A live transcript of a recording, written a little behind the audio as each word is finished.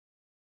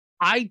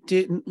I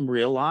didn't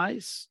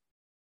realize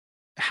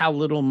how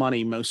little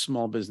money most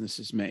small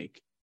businesses make.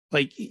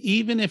 Like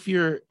even if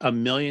you're a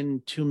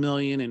million, 2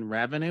 million in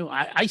revenue,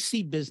 I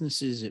see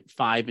businesses at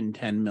 5 and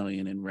 10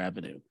 million in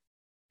revenue,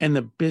 and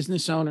the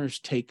business owners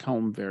take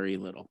home very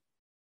little.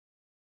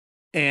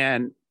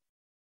 And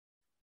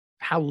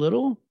how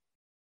little?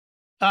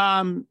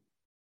 Um,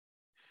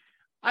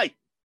 I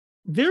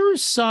there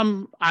is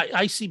some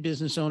I see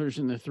business owners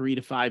in the 3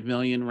 to 5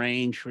 million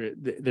range where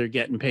they're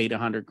getting paid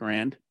 100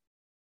 grand,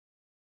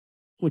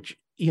 which,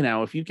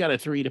 if you've got a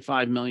 $3 to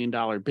 $5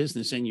 million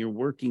business and you're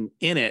working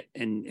in it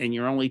and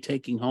you're only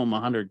taking home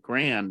 100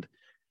 grand,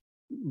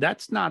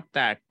 that's not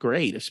that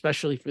great,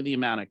 especially for the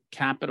amount of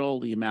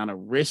capital, the amount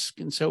of risk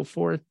and so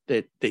forth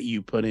that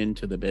you put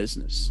into the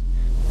business.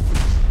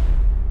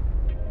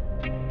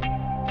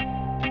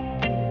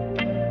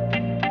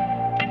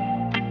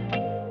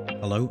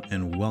 Hello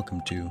and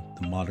welcome to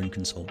The Modern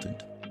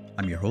Consultant.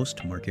 I'm your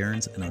host, Mark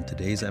Aarons, and on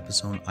today's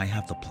episode, I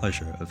have the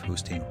pleasure of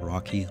hosting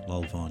Rocky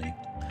Lalvani.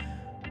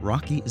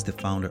 Rocky is the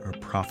founder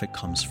of Profit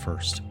Comes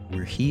First,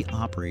 where he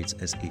operates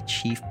as a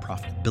chief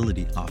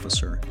profitability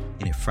officer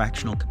in a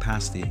fractional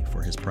capacity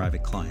for his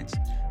private clients.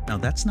 Now,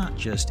 that's not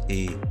just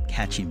a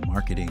catchy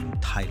marketing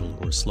title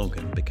or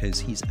slogan, because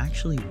he's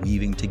actually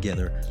weaving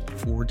together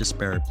four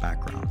disparate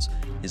backgrounds: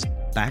 his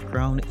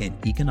background in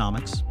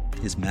economics,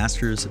 his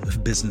master's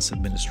of business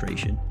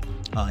administration,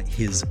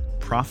 his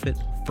Profit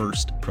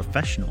First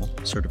professional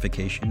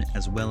certification,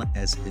 as well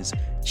as his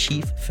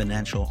chief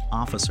financial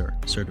officer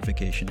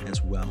certification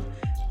as well.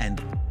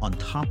 And on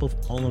top of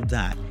all of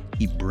that,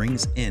 he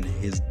brings in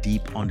his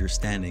deep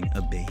understanding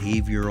of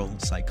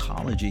behavioral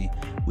psychology,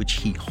 which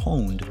he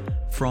honed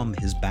from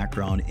his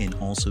background in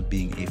also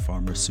being a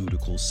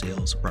pharmaceutical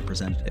sales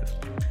representative.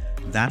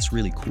 That's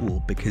really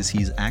cool because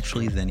he's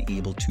actually then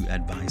able to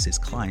advise his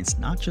clients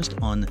not just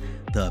on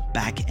the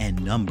back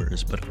end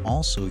numbers, but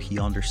also he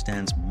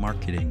understands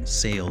marketing,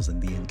 sales,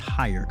 and the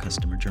entire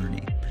customer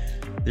journey.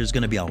 There's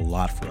going to be a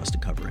lot for us to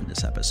cover in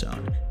this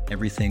episode.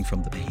 Everything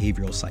from the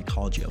behavioral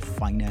psychology of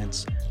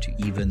finance to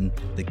even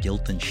the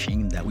guilt and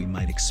shame that we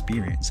might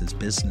experience as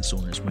business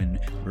owners when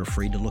we're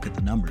afraid to look at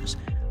the numbers,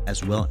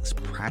 as well as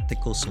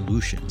practical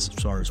solutions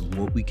as far as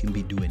what we can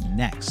be doing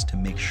next to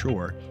make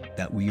sure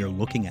that we are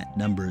looking at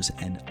numbers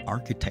and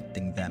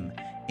architecting them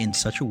in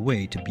such a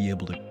way to be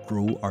able to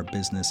grow our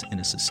business in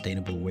a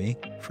sustainable way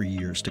for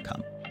years to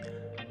come.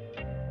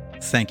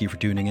 Thank you for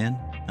tuning in,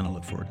 and I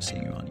look forward to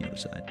seeing you on the other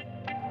side.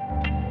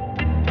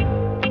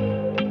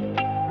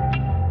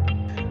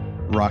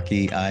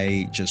 Rocky,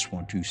 I just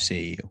want to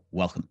say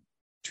welcome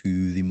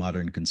to The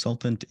Modern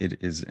Consultant.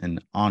 It is an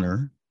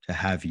honor to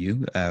have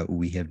you.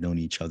 We have known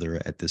each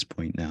other at this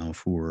point now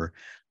for,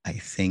 I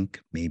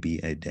think, maybe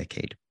a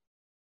decade.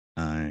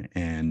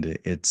 And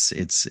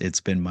it's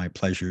been my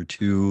pleasure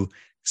to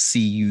see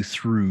you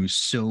through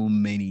so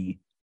many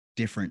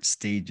different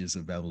stages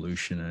of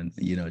evolution,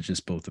 and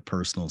just both the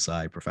personal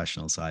side,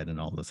 professional side, and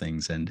all the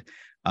things. And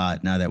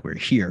now that we're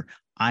here,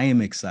 I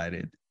am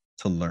excited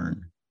to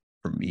learn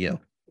from you.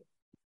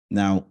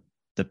 Now,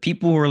 the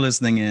people who are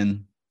listening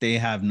in, they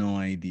have no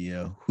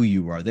idea who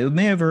you are. They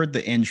may have heard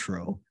the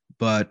intro,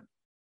 but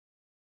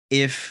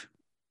if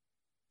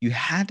you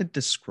had to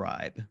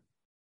describe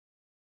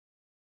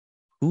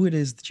who it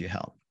is that you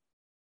help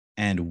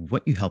and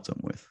what you help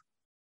them with,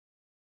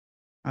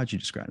 how'd you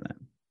describe that?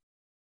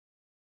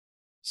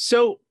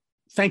 So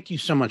thank you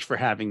so much for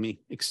having me.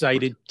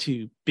 Excited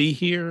to be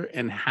here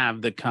and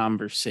have the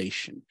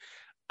conversation.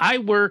 I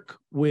work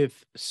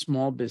with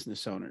small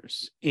business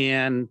owners,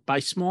 and by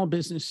small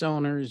business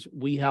owners,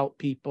 we help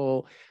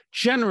people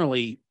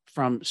generally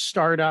from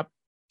startup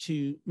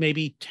to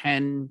maybe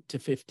 10 to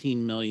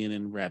 15 million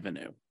in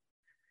revenue.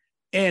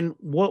 And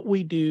what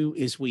we do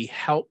is we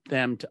help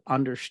them to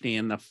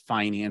understand the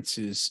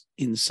finances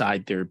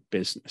inside their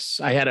business.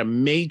 I had a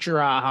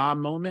major aha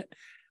moment.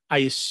 I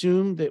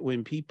assumed that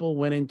when people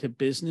went into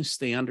business,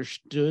 they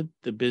understood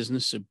the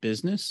business of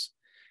business.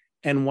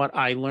 And what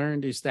I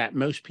learned is that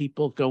most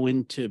people go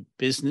into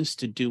business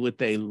to do what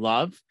they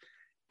love,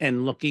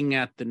 and looking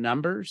at the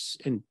numbers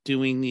and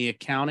doing the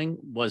accounting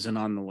wasn't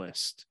on the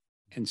list.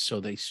 And so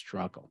they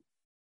struggle.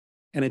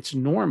 And it's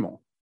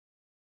normal.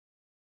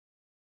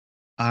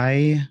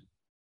 I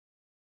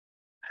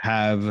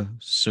have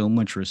so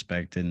much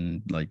respect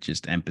and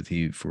just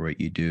empathy for what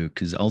you do,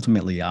 because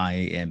ultimately I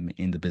am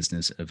in the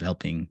business of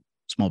helping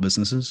small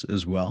businesses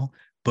as well,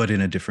 but in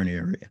a different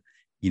area,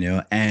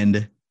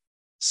 and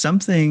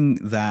something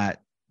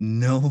that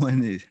no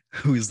one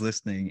who's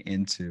listening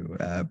into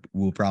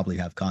will probably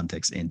have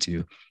context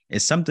into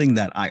is something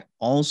that I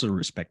also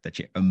respect that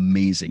you're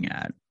amazing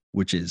at,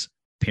 which is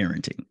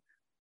parenting.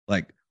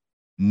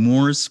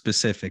 More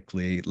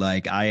specifically,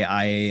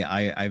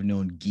 I've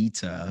known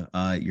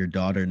Geeta, your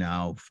daughter,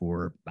 now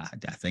for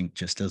I think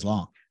just as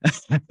long.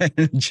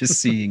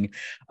 Just seeing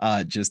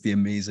just the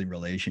amazing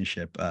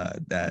relationship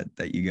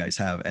that you guys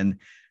have, and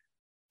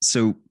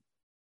so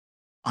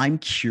I'm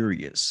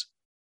curious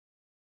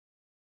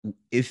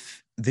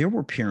if there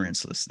were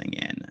parents listening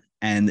in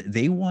and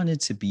they wanted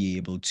to be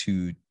able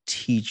to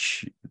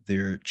teach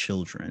their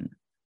children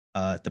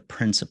the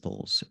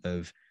principles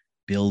of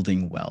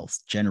building wealth,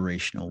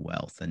 generational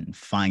wealth, and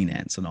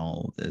finance, and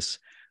all of this,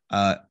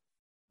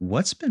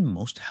 what's been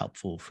most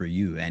helpful for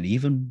you, and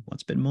even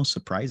what's been most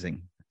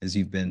surprising as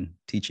you've been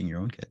teaching your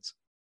own kids?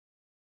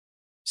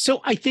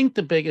 So I think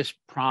the biggest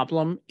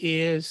problem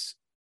is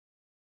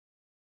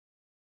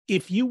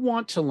if you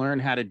want to learn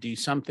how to do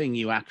something,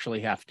 you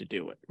actually have to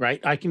do it,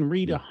 right? I can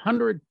read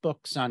 100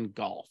 books on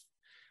golf.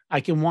 I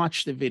can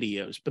watch the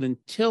videos, but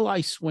until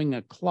I swing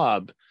a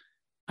club,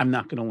 I'm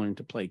not going to learn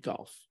to play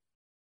golf.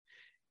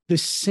 The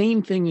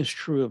same thing is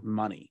true of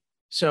money.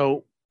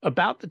 So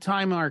about the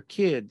time our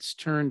kids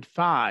turned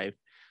 5,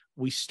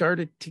 we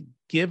started to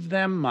give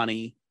them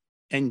money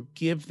and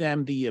give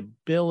them the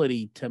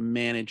ability to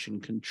manage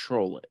and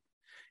control it.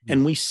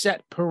 And we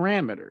set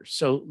parameters.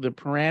 So the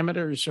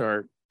parameters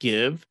are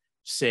give,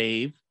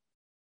 save,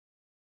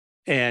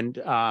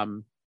 and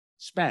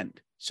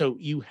spend. So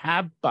you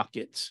have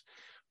buckets.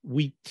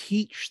 We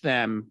teach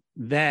them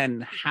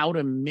then how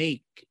to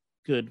make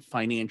good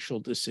financial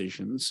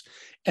decisions.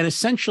 And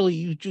essentially,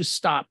 you just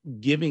stop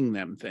giving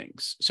them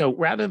things. So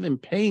rather than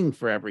paying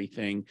for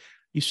everything,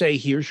 you say,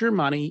 here's your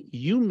money,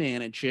 you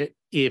manage it.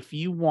 If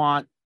you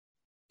want,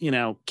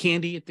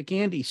 candy at the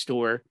candy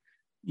store,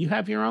 you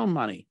have your own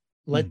money.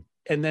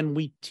 And then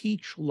we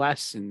teach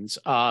lessons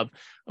of,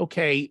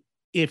 okay,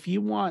 if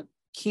you want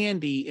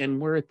candy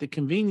and we're at the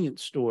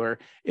convenience store,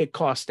 it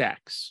costs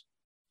X.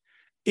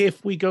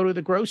 If we go to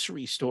the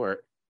grocery store,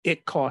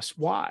 it costs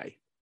Y.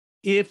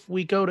 If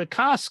we go to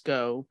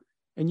Costco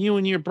and you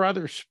and your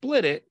brother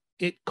split it,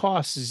 it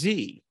costs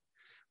Z.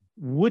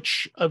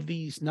 Which of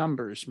these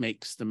numbers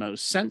makes the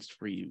most sense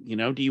for you?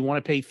 Do you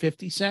want to pay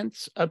 50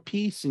 cents a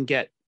piece and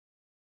get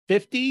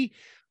 50?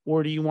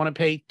 Or do you want to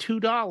pay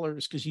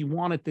 $2 because you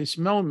want at this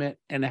moment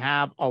and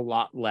have a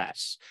lot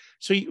less?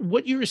 So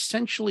what you're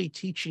essentially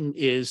teaching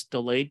is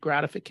delayed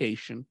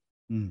gratification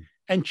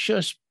and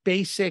just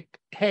basic,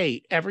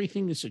 hey,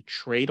 everything is a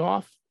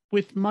trade-off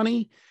with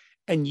money,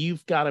 and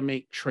you've got to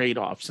make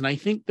trade-offs. And I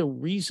think the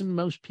reason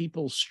most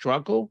people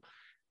struggle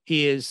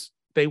is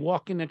they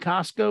walk into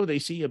Costco, they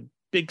see a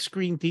big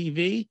screen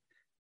TV,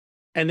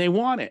 and they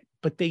want it,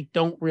 but they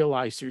don't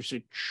realize there's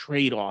a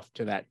trade-off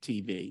to that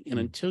TV. And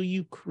until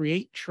you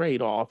create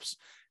trade-offs,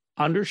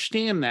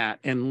 understand that,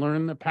 and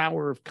learn the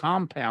power of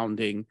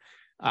compounding,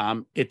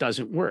 it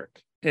doesn't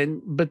work.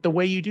 But the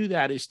way you do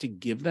that is to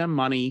give them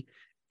money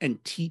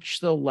and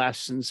teach the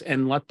lessons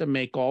and let them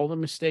make all the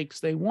mistakes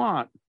they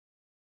want.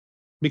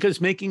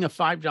 Because making a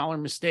 $5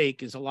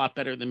 mistake is a lot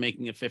better than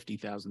making a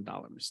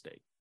 $50,000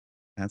 mistake.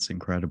 That's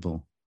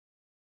incredible.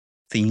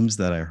 Themes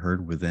that I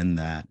heard within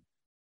that: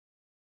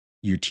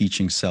 you're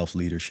teaching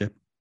self-leadership,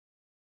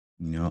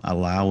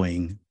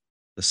 allowing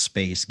the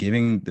space,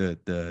 giving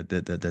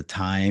the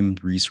time,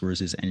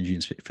 resources, energy,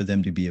 and space for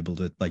them to be able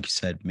to, like you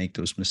said, make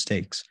those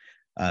mistakes.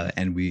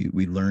 And we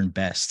learn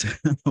best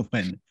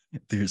when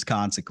there's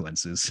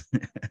consequences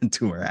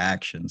to our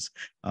actions,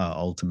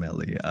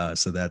 ultimately.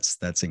 So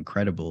that's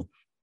incredible.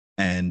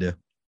 And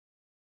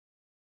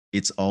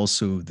it's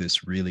also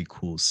this really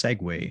cool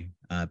segue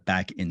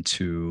back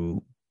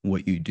into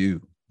what you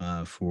do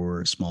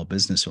for small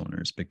business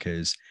owners,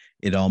 because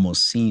it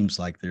almost seems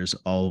like there's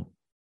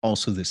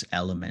also this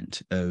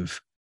element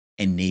of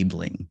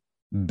enabling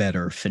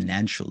better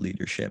financial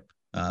leadership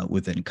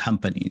within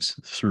companies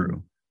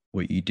through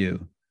what you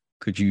do.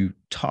 Could you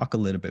talk a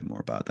little bit more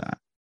about that?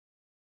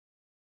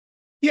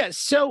 Yeah.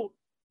 So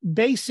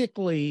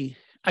basically,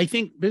 I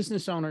think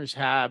business owners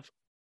have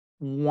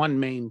one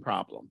main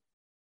problem.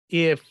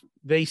 If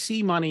they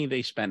see money,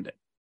 they spend it,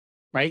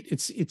 right?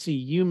 It's a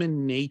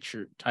human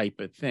nature type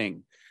of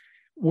thing.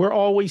 We're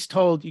always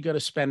told you got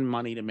to spend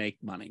money to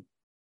make money.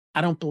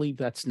 I don't believe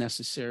that's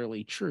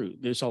necessarily true.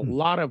 There's a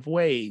lot of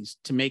ways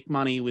to make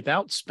money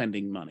without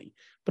spending money.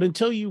 But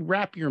until you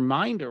wrap your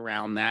mind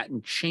around that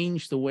and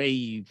change the way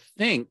you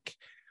think,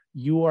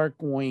 you are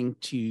going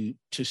to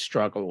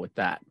struggle with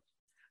that.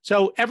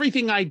 So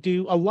everything I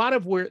do, a lot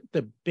of where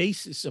the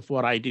basis of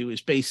what I do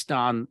is based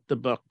on the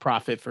book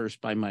Profit First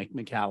by Mike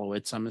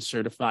Michalowicz. I'm a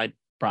certified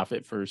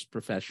Profit First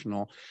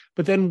professional,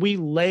 but then we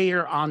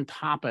layer on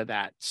top of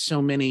that so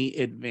many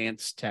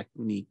advanced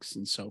techniques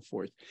and so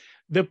forth.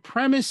 The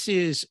premise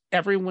is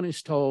everyone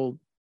is told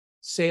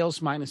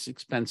sales minus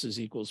expenses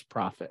equals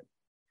profit,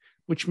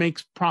 which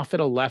makes profit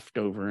a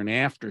leftover, an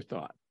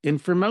afterthought. And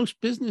for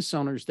most business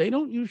owners, they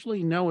don't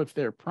usually know if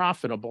they're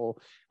profitable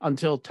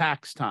until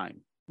tax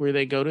time, where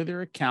they go to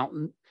their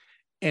accountant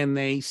and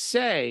they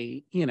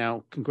say,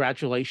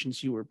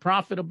 congratulations, you were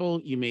profitable,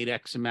 you made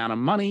X amount of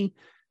money,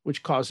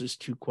 which causes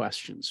two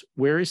questions.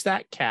 Where is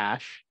that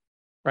cash,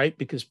 right?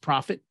 Because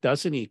profit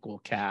doesn't equal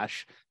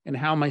cash. And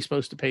how am I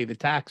supposed to pay the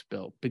tax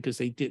bill? Because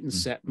they didn't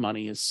set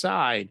money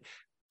aside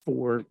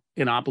for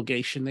an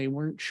obligation they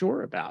weren't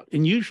sure about.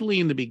 And usually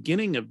in the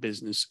beginning of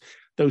business,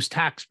 those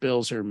tax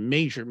bills are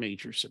major,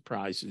 major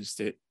surprises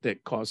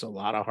that cause a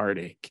lot of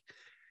heartache.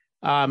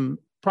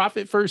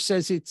 Profit First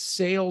says it's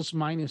sales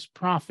minus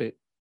profit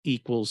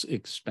equals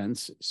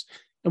expenses.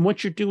 And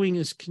what you're doing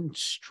is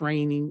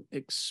constraining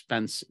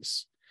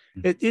expenses.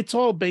 Mhm. It's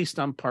all based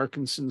on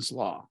Parkinson's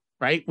law,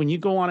 right? When you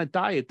go on a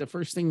diet, the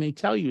first thing they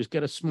tell you is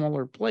get a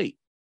smaller plate,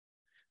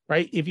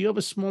 right? If you have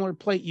a smaller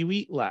plate, you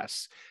eat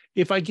less.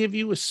 If I give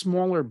you a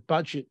smaller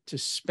budget to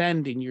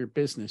spend in your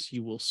business,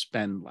 you will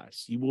spend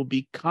less. You will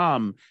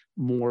become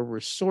more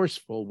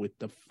resourceful with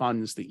the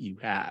funds that you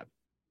have.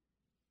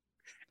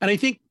 And I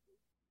think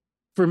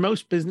for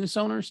most business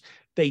owners,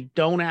 they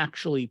don't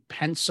actually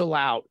pencil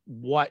out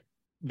what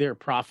their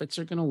profits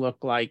are going to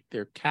look like,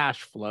 their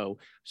cash flow.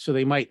 So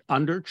they might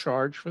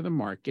undercharge for the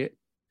market,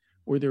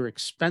 or their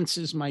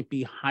expenses might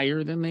be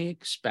higher than they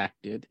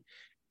expected.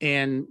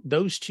 And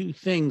those two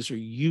things are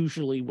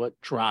usually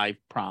what drive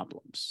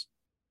problems.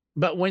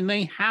 But when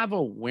they have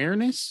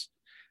awareness,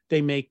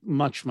 they make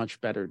much, much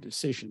better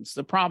decisions.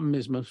 The problem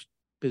is most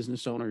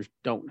business owners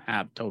don't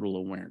have total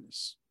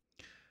awareness.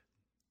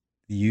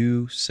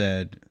 You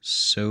said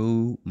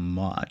so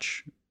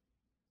much,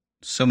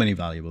 so many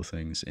valuable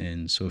things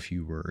in so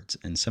few words.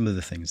 And some of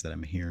the things that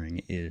I'm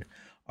hearing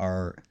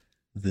are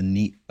the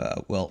need.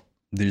 Well,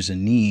 there's a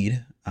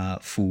need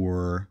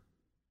for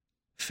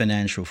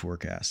financial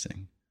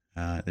forecasting.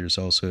 There's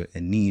also a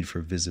need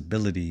for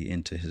visibility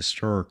into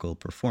historical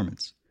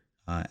performance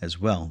as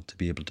well to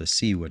be able to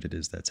see what it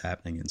is that's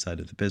happening inside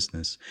of the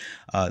business.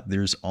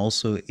 There's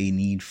also a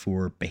need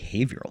for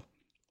behavioral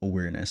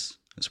awareness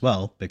as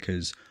well,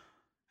 because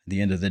at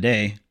the end of the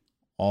day,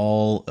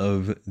 all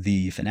of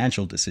the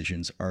financial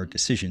decisions are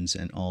decisions,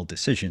 and all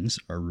decisions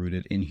are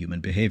rooted in human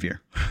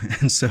behavior.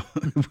 And so,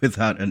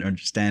 without an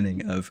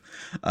understanding of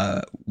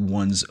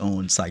one's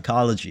own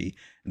psychology,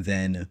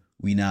 then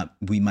we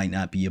might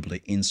not be able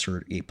to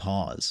insert a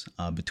pause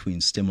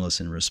between stimulus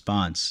and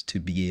response to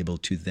be able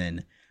to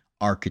then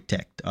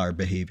architect our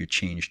behavior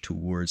change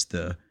towards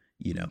the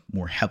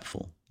more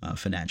helpful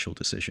financial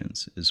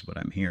decisions, is what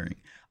I'm hearing.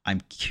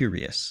 I'm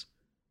curious,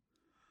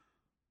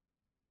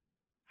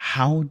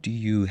 how do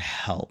you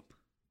help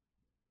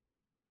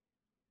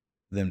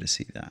them to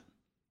see that?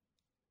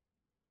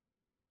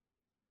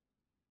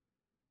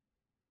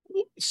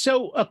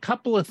 So, a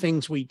couple of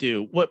things we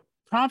do. What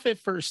Profit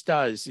First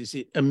does is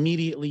it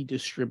immediately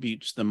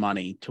distributes the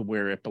money to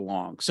where it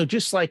belongs. So,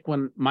 just like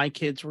when my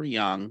kids were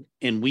young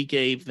and we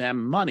gave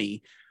them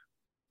money,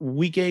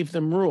 we gave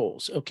them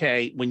rules.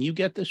 Okay, when you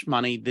get this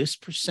money, this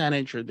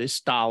percentage or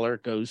this dollar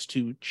goes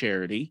to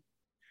charity,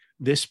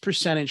 this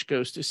percentage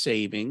goes to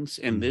savings,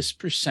 and this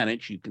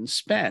percentage you can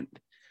spend.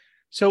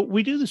 So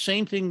we do the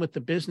same thing with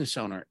the business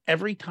owner.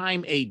 Every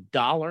time a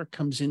dollar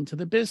comes into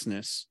the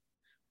business,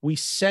 we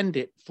send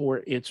it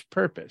for its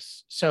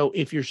purpose. So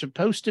if you're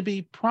supposed to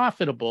be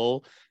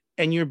profitable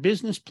and your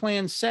business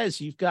plan says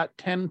you've got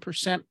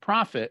 10%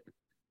 profit,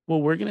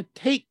 well, we're going to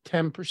take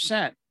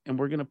 10% and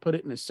we're going to put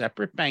it in a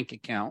separate bank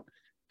account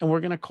and we're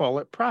going to call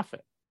it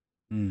profit.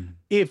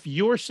 If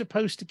you're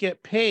supposed to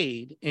get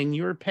paid and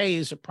your pay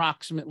is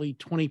approximately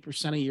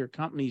 20% of your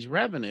company's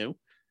revenue,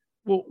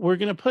 well, we're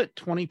going to put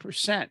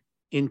 20%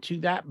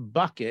 into that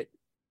bucket,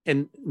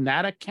 and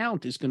that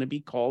account is going to be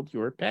called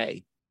your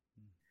pay.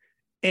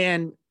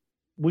 And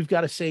we've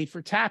got to save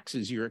for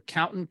taxes. Your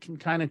accountant can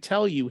kind of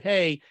tell you,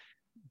 hey,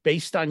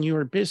 based on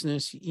your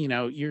business,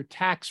 your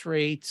tax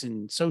rates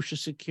and Social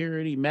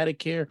Security,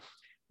 Medicare,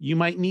 you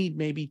might need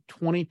maybe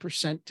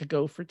 20% to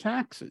go for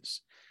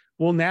taxes.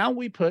 Well, now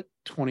we put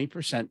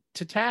 20%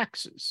 to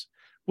taxes,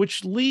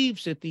 which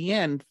leaves at the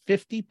end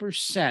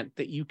 50%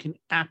 that you can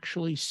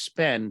actually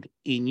spend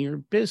in your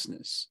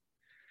business.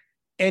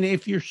 And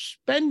if you're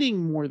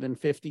spending more than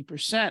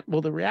 50%,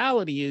 well, the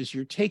reality is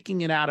you're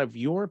taking it out of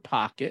your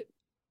pocket,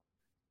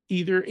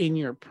 either in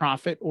your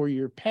profit or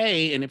your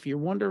pay. And if you're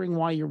wondering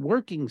why you're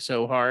working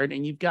so hard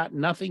and you've got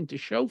nothing to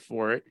show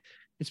for it,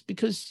 it's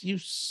because you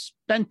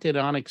spent it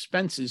on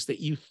expenses that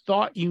you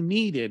thought you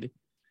needed,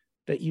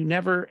 that you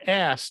never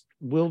asked,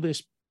 will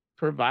this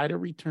provide a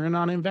return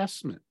on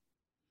investment?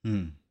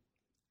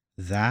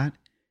 That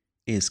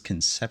is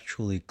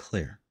conceptually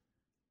clear.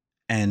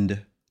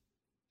 And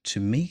to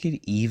make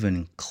it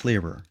even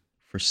clearer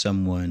for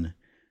someone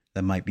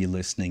that might be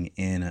listening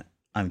in,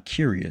 I'm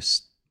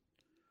curious,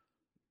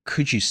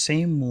 could you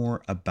say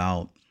more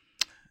about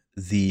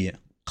the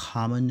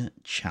common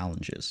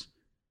challenges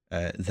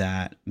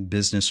that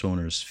business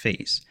owners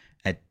face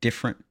at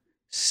different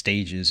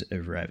stages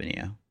of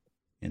revenue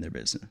in their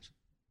business?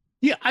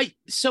 Yeah,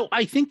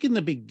 I think in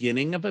the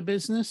beginning of a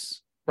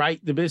business,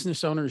 right, the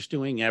business owner is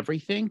doing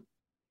everything.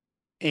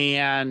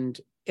 And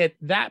at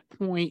that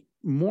point,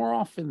 more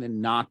often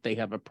than not, they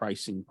have a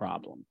pricing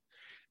problem.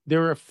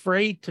 They're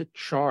afraid to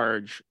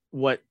charge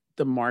what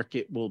the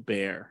market will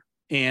bear.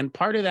 And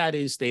part of that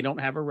is they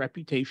don't have a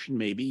reputation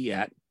maybe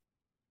yet.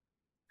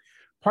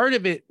 Part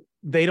of it,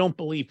 they don't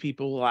believe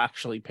people will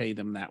actually pay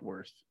them that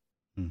worth.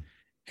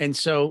 And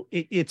so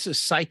it's a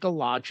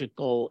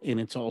psychological,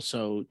 and it's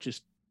also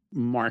just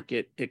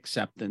market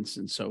acceptance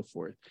and so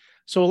forth.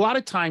 So a lot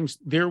of times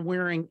they're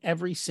wearing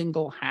every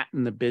single hat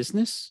in the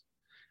business.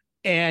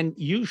 And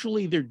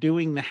usually they're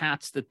doing the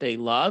hats that they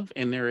love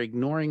and they're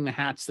ignoring the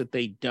hats that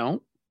they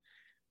don't.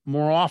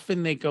 More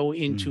often, they go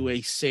into Mm.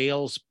 a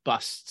sales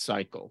bust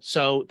cycle.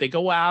 So they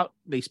go out,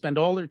 they spend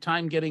all their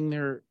time getting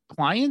their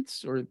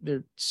clients or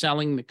they're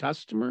selling the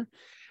customer.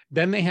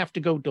 Then they have to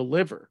go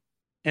deliver.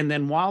 And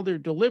then while they're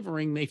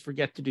delivering, they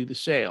forget to do the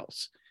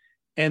sales.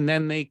 And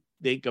then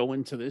they go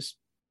into this,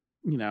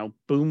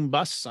 boom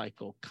bust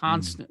cycle Mm.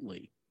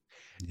 constantly.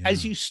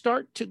 As Yeah. you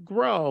start to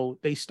grow,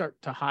 they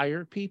start to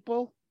hire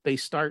people, they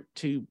start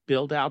to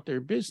build out their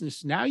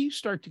business. Now you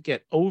start to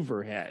get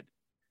overhead.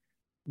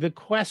 The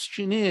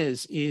question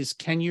is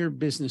can your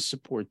business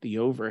support the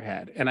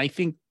overhead? And I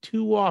think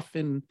too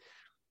often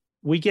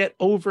we get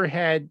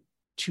overhead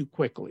too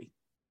quickly.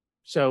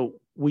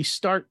 So we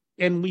start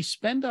and we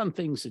spend on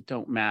things that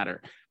don't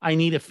matter. I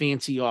need a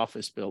fancy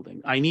office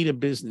building. I need a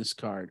business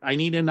card. I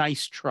need a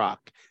nice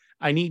truck.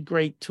 I need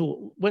great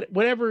tool.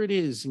 Whatever it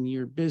is in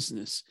your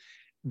business,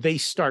 they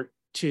start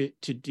to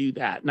do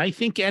that. And I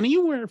think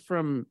anywhere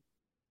from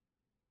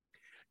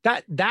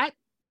that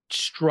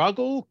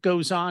struggle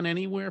goes on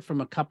anywhere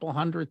from a couple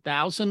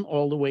 100,000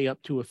 all the way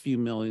up to a few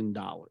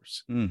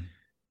 $1,000,000.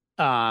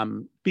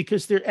 Mm.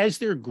 Because as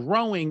they're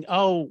growing,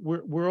 oh,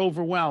 we're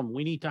overwhelmed.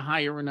 We need to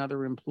hire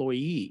another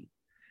employee.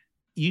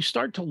 You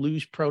start to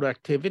lose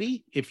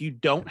productivity if you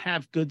don't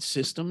have good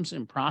systems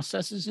and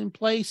processes in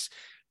place.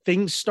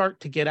 Things start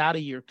to get out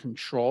of your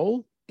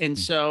control. And Mm.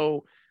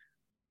 so,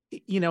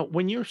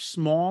 when you're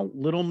small,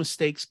 little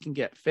mistakes can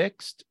get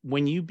fixed.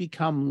 When you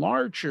become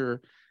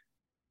larger,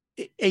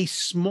 a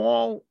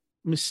small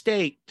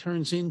mistake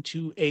turns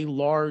into a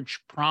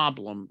large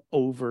problem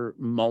over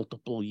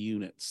multiple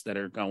units that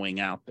are going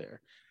out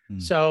there.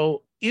 Mm.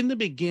 So in the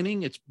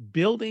beginning, it's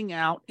building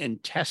out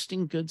and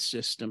testing good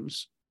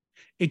systems.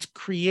 It's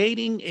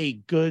creating a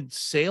good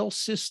sales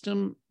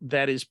system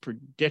that is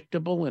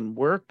predictable and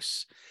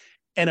works.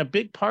 And a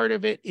big part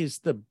of it is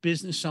the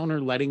business owner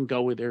letting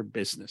go of their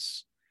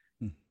business.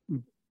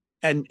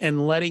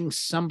 And letting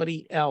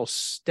somebody else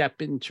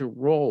step into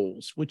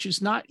roles, which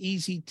is not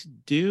easy to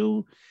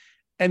do.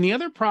 And the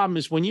other problem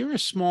is when you're a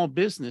small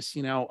business,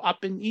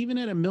 up and even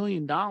at $1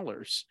 million,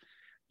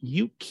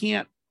 you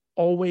can't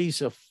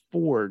always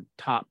afford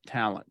top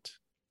talent.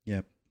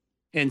 Yep.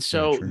 And Very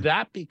so true.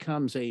 that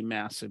becomes a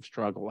massive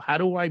struggle. How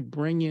do I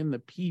bring in the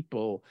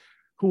people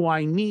who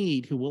I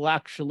need, who will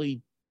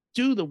actually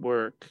do the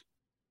work?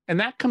 And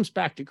that comes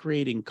back to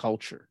creating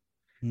culture.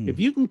 If Mm.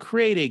 you can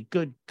create a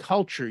good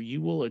culture,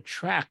 you will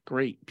attract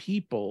great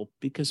people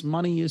because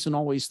money isn't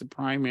always the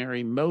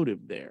primary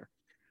motive there.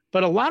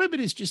 But a lot of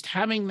it is just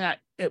having that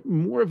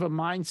more of a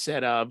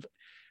mindset of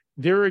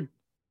there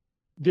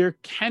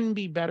can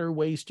be better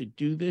ways to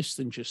do this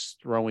than just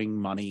throwing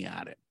money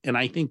at it. And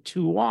I think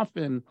too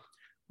often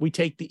we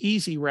take the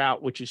easy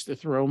route, which is to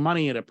throw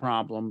money at a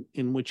problem,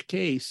 in which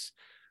case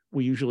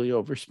we usually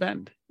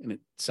overspend and it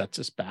sets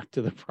us back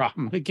to the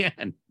problem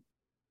again.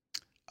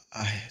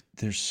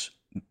 There's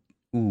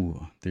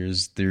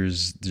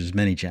there's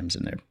many gems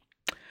in there.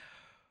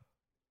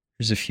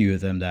 There's a few of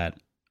them that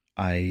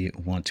I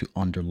want to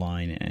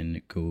underline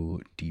and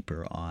go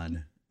deeper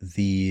on.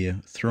 The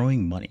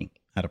throwing money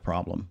at a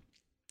problem,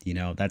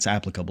 that's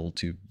applicable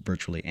to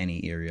virtually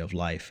any area of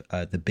life.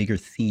 The bigger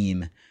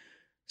theme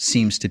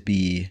seems to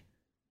be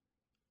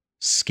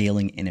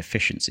scaling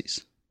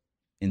inefficiencies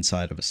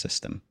inside of a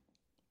system,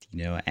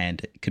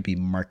 and it could be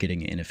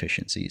marketing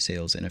inefficiency,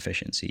 sales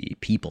inefficiency,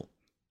 people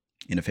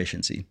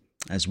inefficiency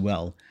as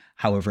well.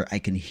 However, I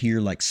can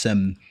hear like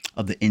some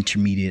of the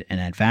intermediate and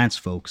advanced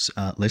folks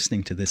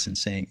listening to this and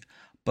saying,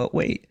 but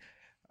wait,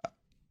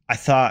 I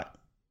thought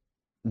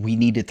we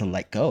needed to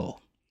let go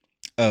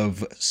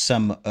of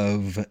some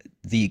of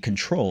the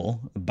control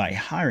by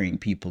hiring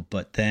people,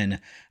 but then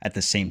at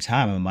the same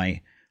time, am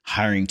I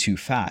hiring too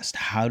fast?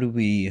 How do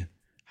we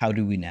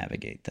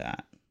navigate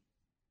that?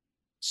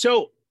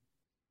 So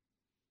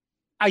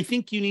I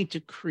think you need to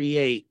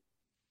create,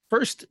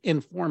 first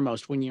and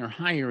foremost, when you're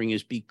hiring,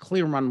 is be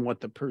clear on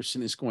what the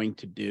person is going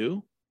to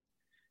do.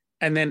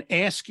 And then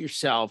ask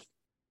yourself,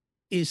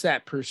 is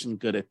that person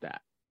good at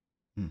that?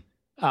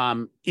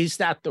 Is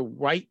that the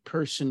right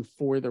person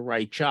for the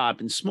right job?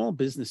 In small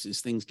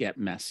businesses, things get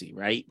messy,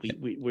 right?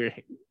 We're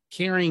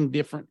carrying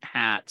different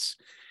hats.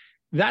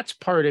 That's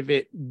part of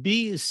it.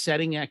 B is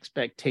setting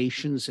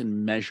expectations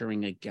and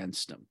measuring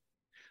against them.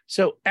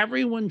 So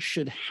everyone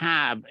should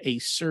have a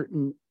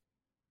certain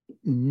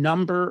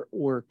number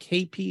or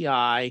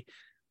KPI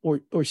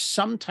or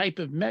some type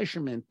of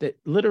measurement that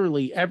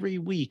literally every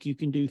week you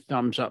can do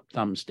thumbs up,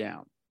 thumbs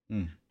down.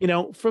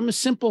 From a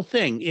simple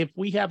thing, if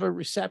we have a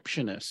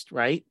receptionist,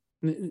 right?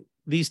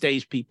 These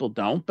days people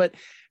don't, but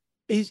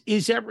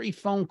is every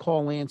phone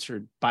call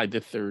answered by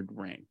the third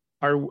ring?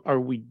 Are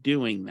we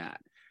doing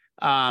that?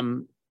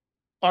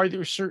 Are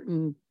there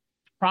certain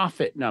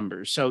profit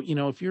numbers? So,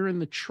 if you're in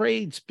the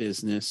trades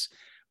business,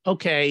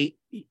 okay,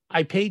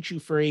 I paid you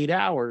for 8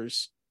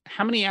 hours.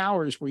 How many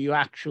hours were you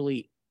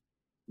actually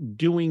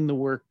doing the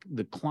work,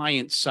 the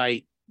client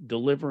site,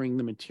 delivering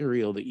the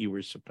material that you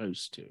were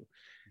supposed to?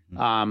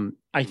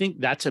 I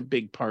think that's a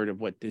big part of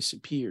what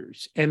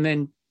disappears. And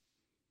then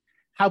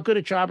how good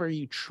a job are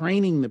you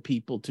training the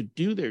people to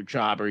do their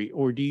job?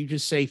 Or do you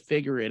just say,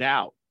 figure it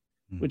out,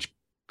 which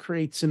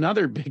creates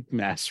another big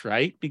mess,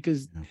 right?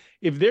 Because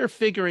if they're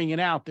figuring it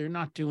out, they're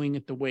not doing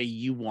it the way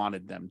you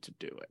wanted them to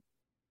do it.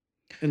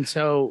 And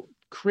so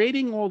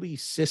creating all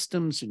these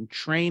systems and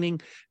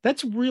training,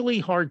 that's really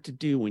hard to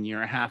do when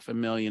you're a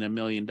 $500,000, $1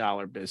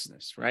 million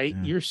business, right?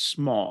 Yeah. You're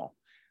small.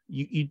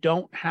 You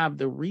don't have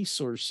the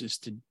resources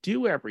to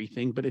do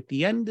everything, but at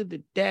the end of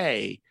the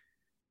day,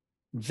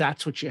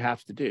 that's what you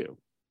have to do.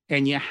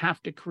 And you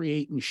have to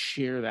create and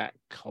share that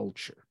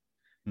culture.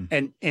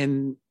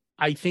 And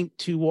I think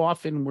too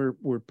often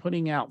we're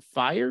putting out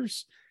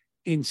fires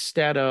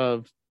instead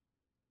of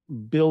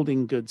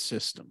building good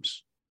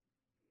systems.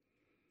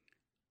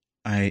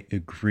 I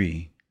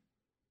agree.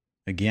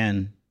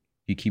 Again,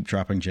 you keep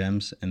dropping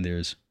gems and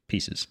there's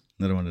pieces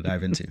that I want to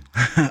dive into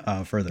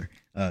further.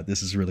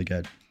 This is really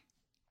good.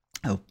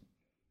 Oh,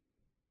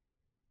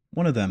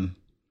 one of them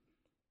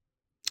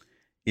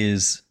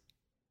is,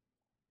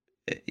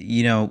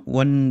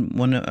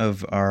 one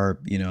of our,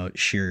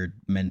 shared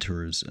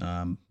mentors,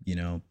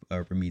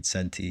 Ramit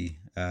Senti,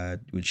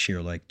 would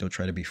share, like, don't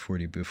try to be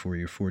 40 before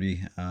you're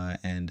 40.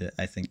 And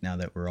I think now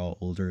that we're all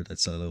older,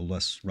 that's a little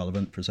less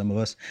relevant for some of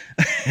us.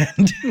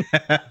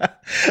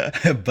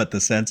 But the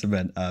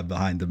sentiment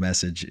behind the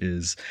message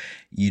is,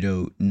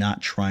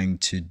 not trying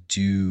to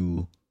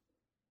do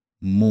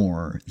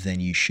more than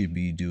you should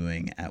be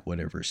doing at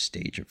whatever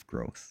stage of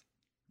growth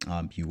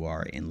you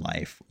are in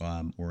life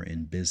or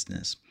in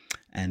business.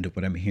 And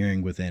what I'm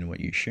hearing within what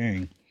you're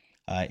sharing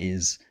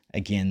is,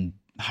 again,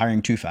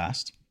 hiring too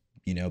fast,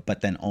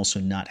 but then also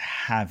not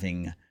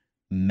having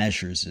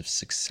measures of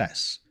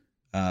success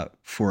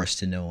for us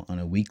to know on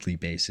a weekly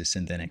basis,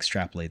 and then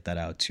extrapolate that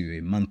out to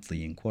a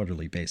monthly and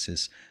quarterly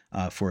basis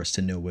for us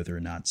to know whether or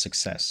not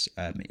success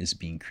is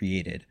being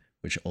created,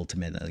 which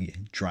ultimately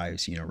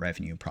drives,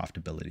 revenue,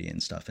 profitability,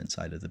 and stuff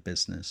inside of the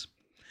business.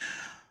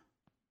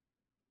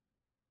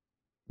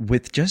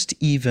 With just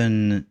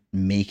even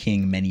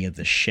making many of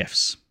the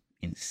shifts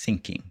in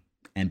thinking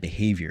and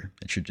behavior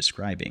that you're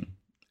describing,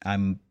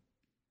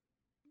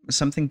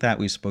 something that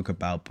we spoke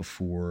about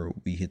before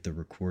we hit the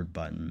record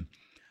button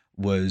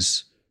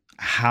was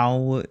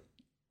how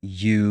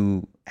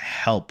you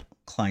help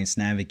clients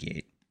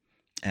navigate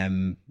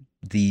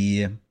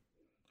the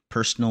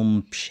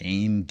personal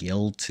shame,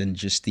 guilt, and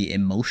just the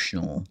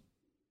emotional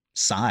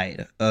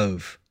side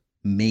of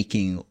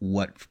making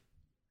what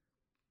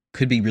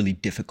could be really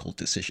difficult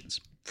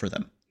decisions for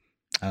them.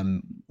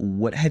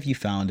 What have you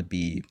found to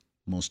be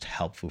most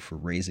helpful for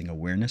raising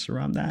awareness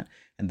around that,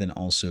 and then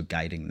also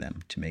guiding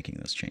them to making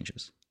those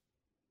changes?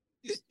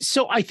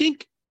 So I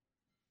think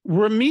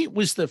Ramit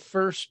was the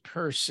first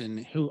person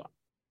who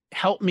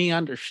helped me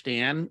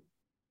understand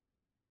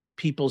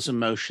people's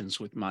emotions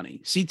with money.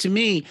 See, to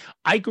me,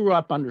 I grew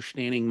up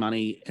understanding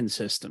money and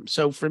systems.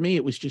 So for me,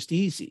 it was just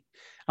easy.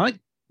 I'm like,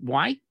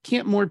 why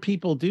can't more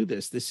people do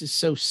this? This is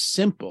so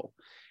simple.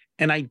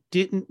 And I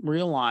didn't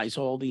realize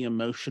all the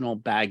emotional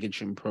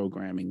baggage and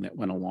programming that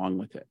went along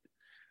with it.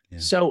 Yeah.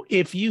 So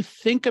if you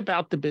think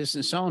about the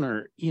business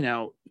owner,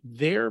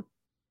 they're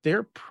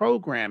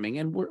programming,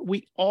 and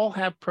we all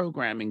have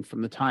programming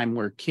from the time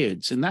we're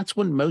kids. And that's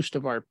when most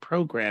of our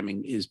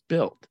programming is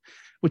built,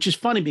 which is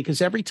funny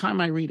because every time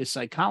I read a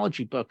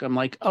psychology book, I'm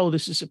like, oh,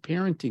 this is a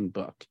parenting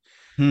book.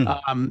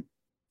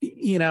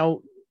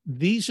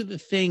 These are the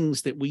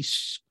things that we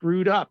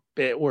screwed up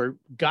or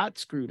got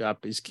screwed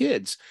up as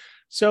kids.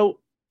 So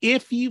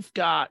if you've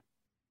got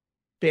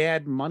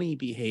bad money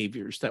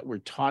behaviors that were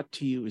taught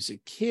to you as a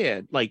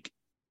kid, like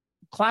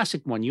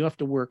classic one, you have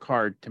to work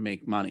hard to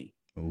make money.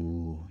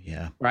 Oh,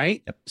 yeah.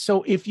 Right? Yep.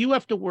 So if you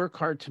have to work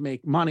hard to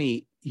make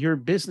money, your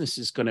business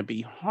is going to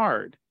be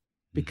hard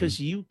because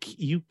you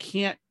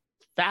can't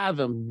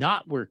fathom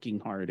not working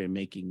hard and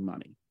making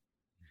money.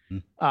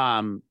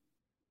 And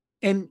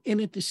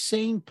at the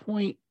same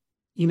point,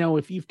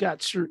 if you've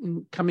got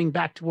coming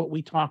back to what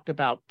we talked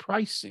about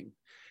pricing,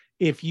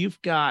 if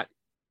you've got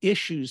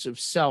issues of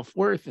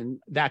self-worth, and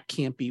that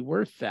can't be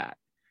worth that,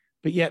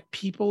 but yet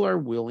people are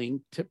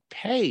willing to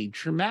pay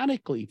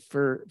dramatically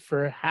for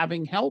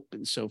having help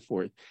and so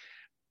forth.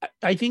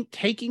 I think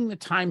taking the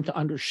time to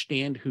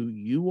understand who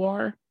you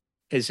are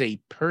as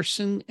a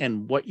person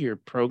and what your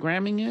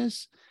programming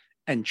is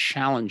and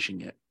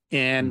challenging it.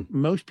 And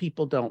most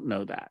people don't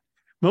know that.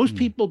 Most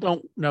people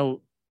don't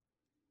know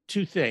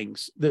two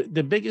things.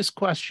 The biggest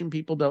question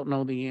people don't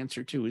know the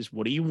answer to is,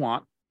 what do you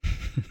want?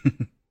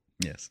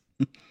 Yes.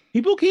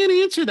 People can't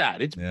answer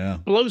that. It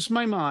blows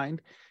my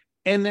mind.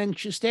 And then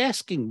just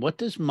asking, what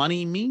does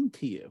money mean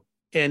to you?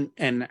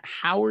 And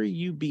how are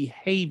you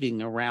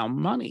behaving around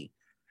money?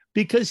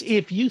 Because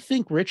if you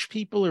think rich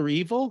people are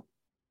evil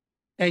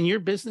and your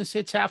business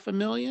hits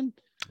 $500,000,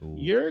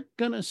 you're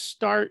going to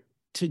start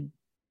to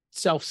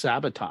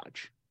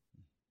self-sabotage.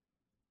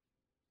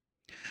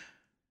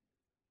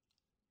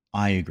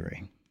 I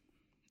agree.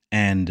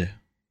 And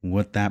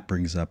what that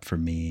brings up for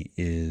me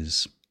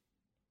is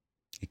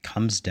it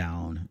comes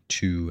down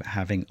to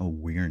having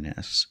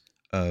awareness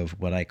of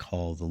what I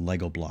call the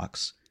Lego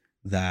blocks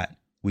that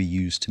we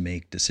use to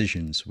make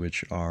decisions,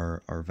 which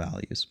are our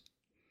values.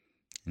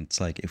 And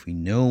it's like, if we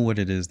know what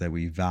it is that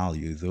we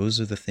value, those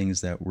are the things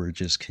that we're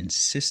just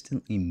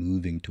consistently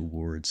moving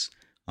towards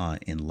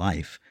in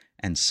life.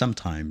 And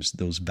sometimes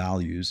those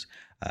values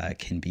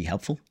can be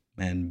helpful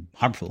and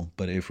harmful.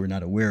 But if we're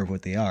not aware of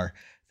what they are,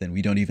 then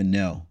we don't even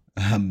know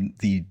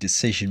the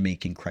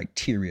decision-making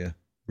criteria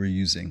we're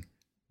using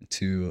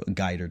to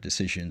guide our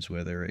decisions,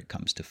 whether it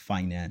comes to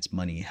finance,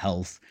 money,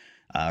 health,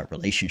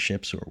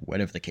 relationships, or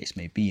whatever the case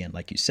may be. And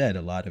like you said,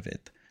 a lot of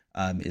it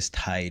is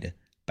tied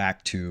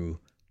back to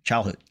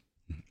childhood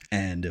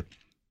and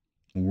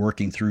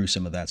working through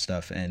some of that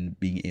stuff and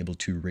being able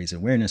to raise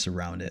awareness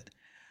around it.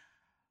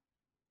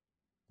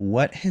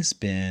 What has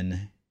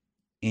been,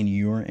 in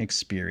your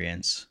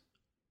experience,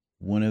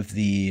 one of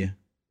the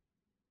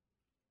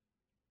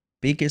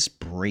biggest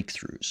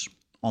breakthroughs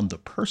on the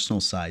personal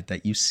side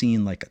that you've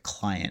seen like a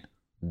client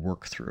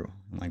work through?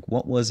 Like,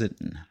 what was it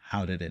and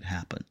how did it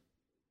happen?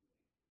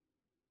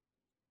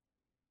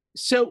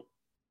 So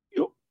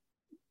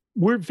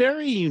we're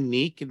very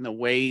unique in the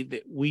way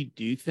that we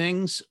do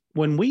things.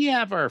 When we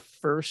have our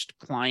first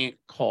client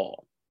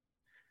call,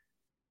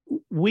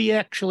 we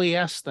actually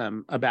ask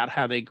them about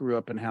how they grew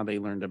up and how they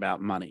learned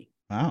about money.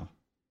 Wow.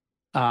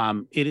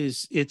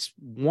 It's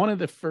one of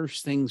the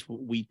first things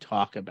we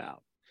talk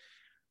about.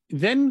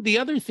 Then the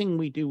other thing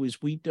we do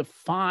is we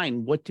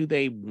define what do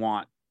they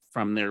want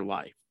from their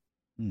life.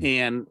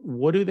 And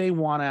what do they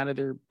want out of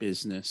their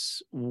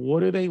business?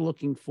 What are they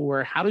looking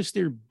for? How does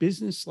their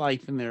business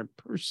life and their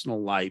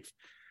personal life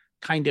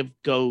kind of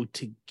go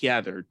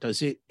together?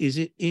 Is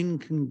it in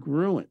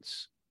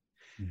congruence?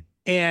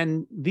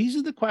 And these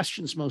are the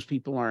questions most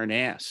people aren't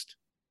asked.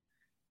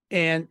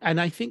 And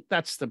I think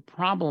that's the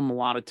problem. A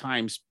lot of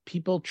times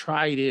people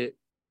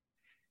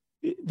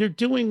they're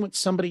doing what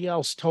somebody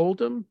else told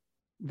them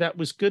that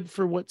was good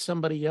for what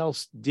somebody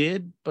else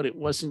did, but it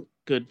wasn't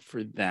good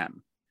for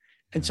them.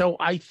 And so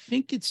I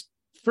think it's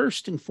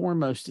first and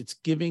foremost, it's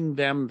giving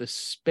them the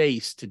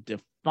space to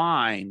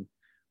define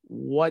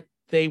what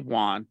they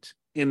want.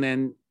 And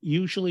then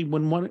usually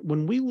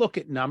when we look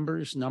at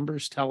numbers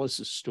tell us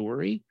a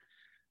story.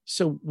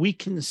 So we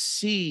can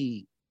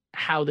see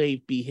how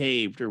they've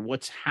behaved or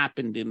what's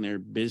happened in their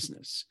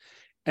business.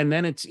 And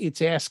then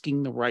it's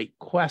asking the right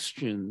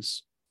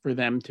questions for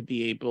them to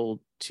be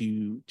able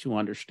to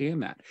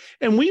understand that.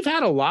 And we've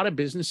had a lot of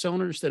business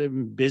owners that have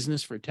been in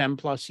business for 10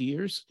 plus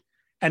years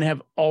and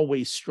have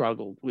always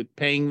struggled with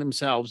paying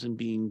themselves and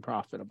being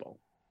profitable.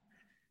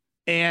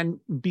 And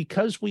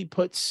because we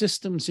put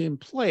systems in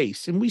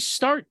place and we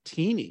start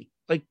teeny,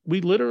 like we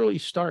literally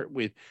start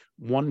with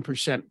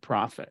 1%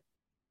 profit.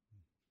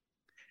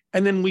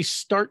 And then we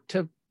start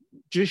to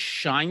just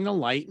shine the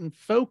light and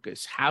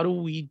focus. How do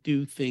we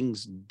do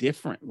things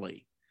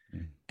differently?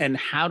 And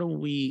how do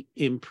we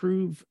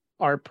improve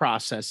our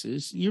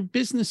processes? Your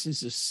business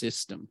is a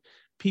system.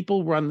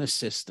 People run the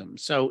system.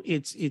 So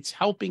it's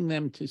helping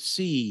them to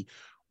see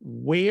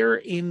where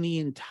in the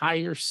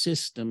entire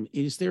system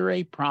is there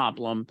a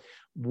problem?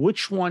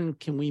 Which one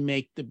can we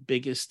make the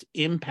biggest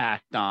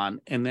impact on?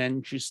 And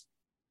then just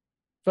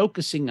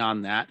focusing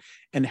on that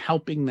and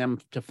helping them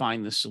to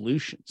find the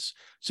solutions.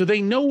 So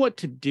they know what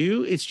to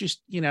do. It's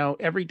just,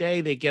 every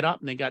day they get up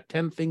and they got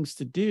 10 things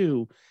to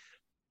do.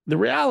 The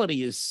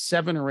reality is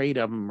 7 or 8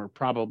 of them are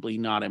probably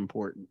not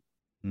important.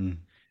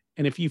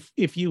 And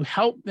if you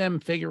help them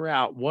figure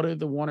out what are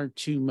the 1 or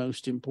 2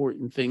 most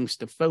important things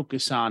to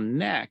focus on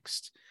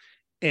next,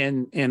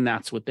 and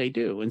that's what they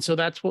do. And so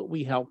that's what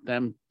we help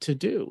them to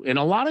do. And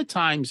a lot of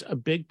times a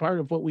big part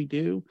of what we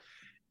do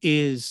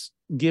is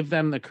give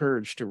them the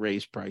courage to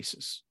raise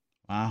prices.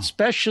 Wow.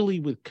 Especially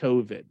with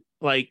COVID,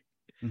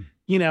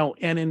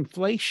 and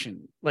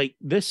inflation. Like,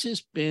 this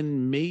has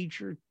been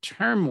major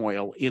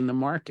turmoil in the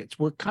markets.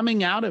 We're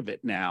coming out of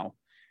it now.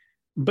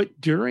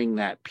 But during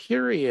that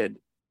period,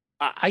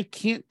 I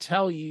can't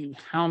tell you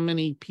how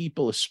many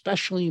people,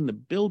 especially in the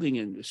building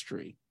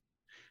industry,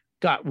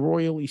 got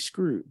royally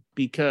screwed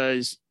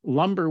because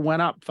lumber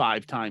went up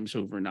 5 times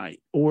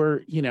overnight,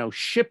 or,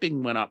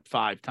 shipping went up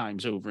 5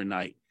 times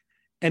overnight.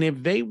 And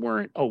if they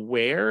weren't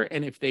aware,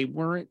 and if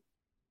if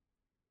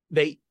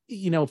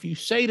you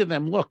say to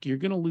them, look, you're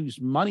going to lose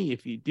money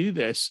if you do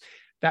this,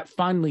 that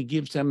finally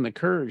gives them the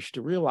courage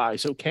to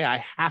realize, okay,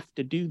 I have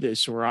to do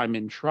this or I'm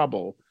in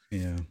trouble.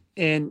 Yeah.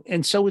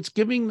 And so it's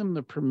giving them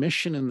the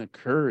permission and the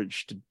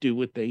courage to do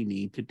what they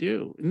need to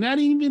do. And that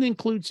even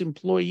includes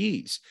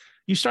employees.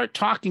 You start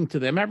talking to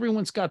them.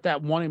 Everyone's got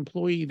that one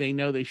employee they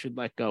know they should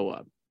let go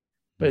of,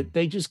 but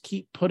they just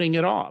keep putting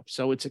it off.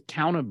 So it's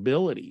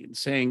accountability and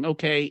saying,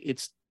 okay,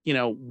 it's,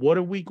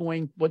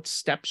 what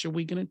steps are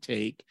we going to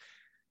take?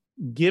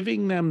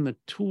 Giving them the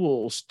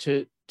tools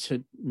to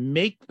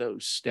make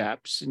those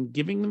steps and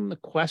giving them the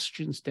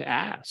questions to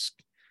ask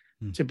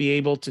to be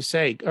able to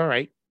say, all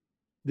right,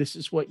 this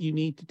is what you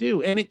need to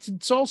do. And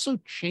it's also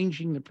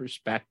changing the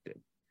perspective.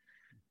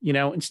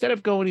 Instead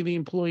of going to the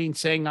employee and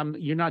saying,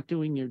 you're not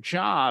doing your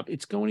job,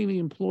 it's going to the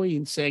employee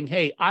and saying,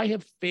 hey, I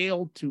have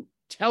failed to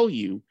tell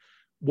you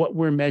what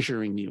we're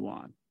measuring you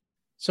on.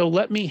 So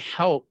let me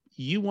help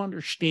you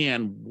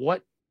understand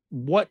what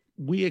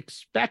we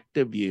expect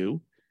of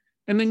you,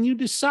 and then you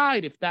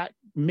decide if that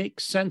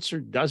makes sense or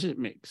doesn't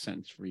make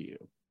sense for you.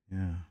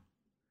 Yeah.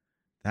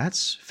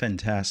 That's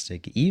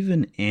fantastic.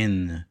 Even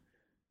in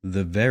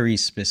the very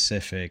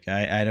specific,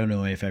 I don't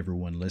know if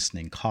everyone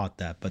listening caught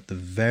that, but the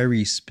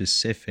very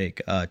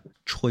specific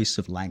choice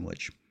of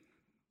language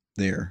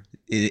there,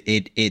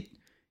 it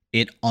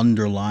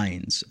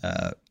underlines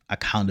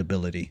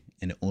accountability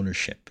and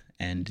ownership,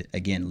 and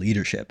again,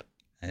 leadership.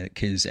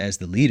 Because as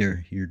the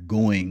leader, you're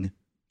going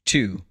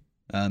to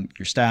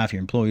your staff, your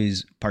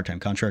employees, part-time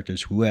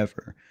contractors,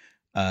 whoever,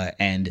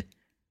 and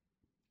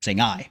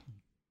saying, I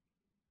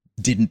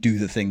didn't do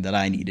the thing that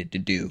I needed to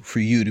do for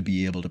you to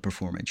be able to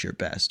perform at your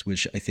best,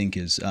 which I think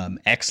is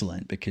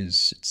excellent,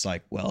 because it's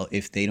like, well,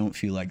 if they don't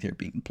feel like they're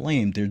being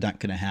blamed, they're not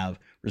going to have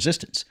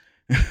resistance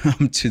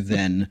to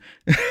then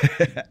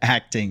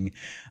acting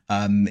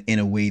in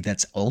a way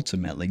that's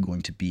ultimately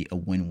going to be a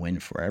win-win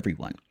for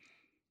everyone,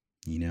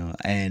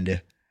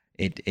 and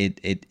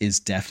it is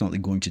definitely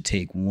going to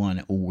take,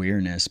 one,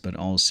 awareness, but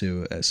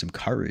also some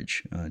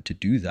courage to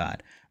do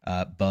that.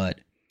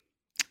 But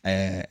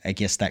I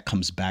guess that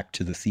comes back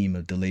to the theme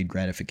of delayed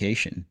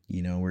gratification,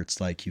 where it's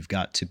like you've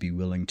got to be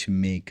willing to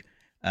make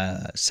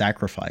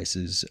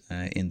sacrifices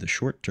in the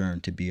short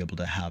term to be able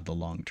to have the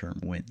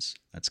long-term wins.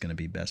 That's going to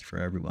be best for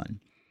everyone.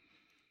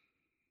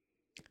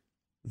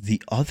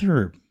 The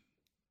other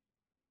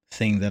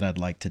thing that I'd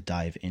like to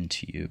dive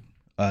into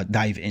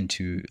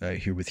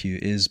here with you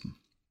is,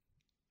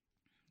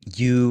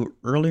 you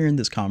earlier in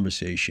this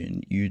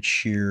conversation, you'd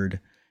shared,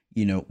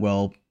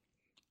 well,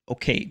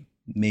 okay,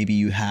 maybe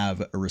you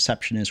have a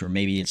receptionist, or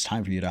maybe it's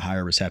time for you to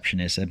hire a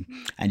receptionist,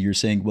 and you're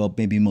saying, well,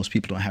 maybe most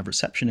people don't have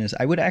receptionists.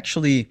 I would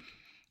actually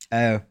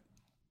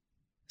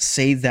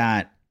say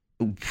that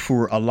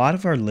for a lot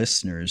of our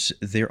listeners,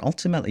 they're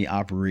ultimately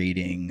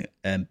operating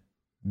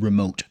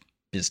remote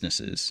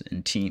businesses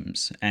and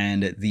teams,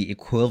 and the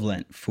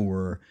equivalent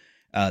for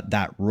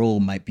that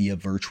role might be a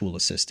virtual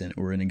assistant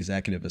or an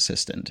executive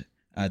assistant.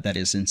 That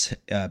is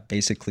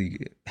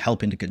basically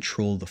helping to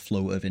control the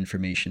flow of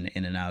information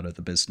in and out of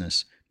the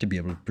business to be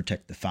able to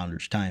protect the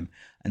founder's time.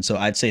 And so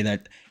I'd say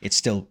that it's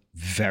still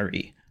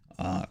very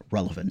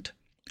relevant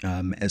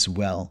as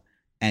well.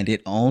 And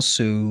it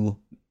also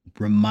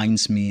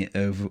reminds me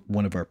of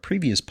one of our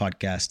previous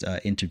podcast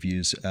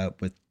interviews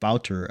with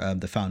Wouter,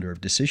 the founder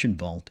of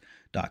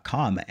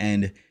DecisionVault.com.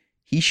 And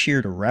he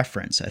shared a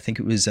reference, I think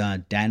it was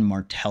Dan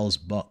Martell's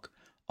book,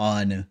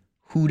 on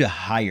who to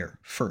hire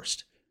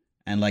first.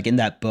 And like in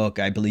that book,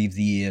 I believe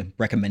the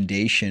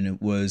recommendation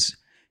was,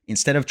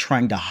 instead of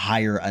trying to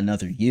hire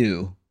another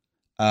you,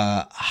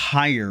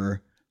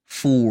 hire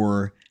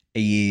for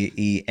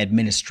a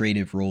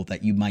administrative role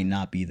that you might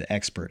not be the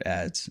expert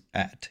at,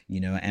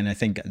 And I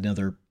think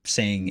another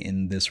saying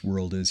in this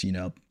world is,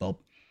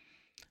 well,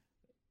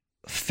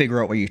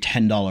 figure out what your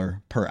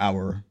 $10 per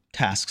hour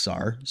tasks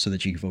are so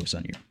that you can focus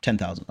on your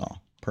 $10,000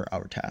 per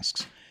hour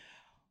tasks.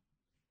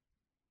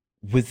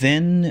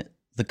 Within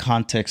the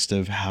context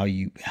of how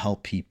you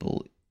help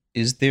people,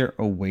 is there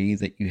a way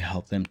that you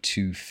help them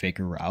to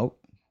figure out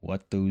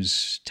what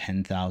those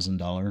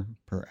 $10,000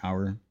 per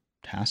hour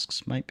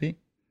tasks might be?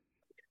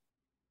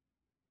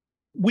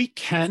 We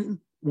can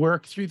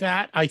work through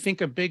that. I think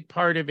a big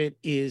part of it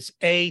is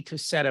to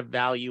set a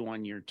value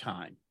on your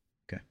time.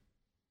 Okay.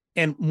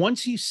 And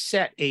once you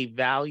set a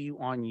value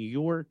on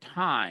your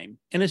time,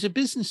 and as a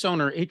business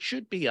owner, it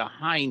should be a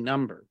high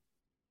number.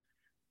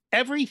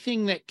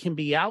 Everything that can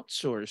be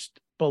outsourced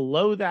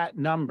below that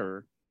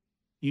number,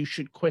 you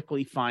should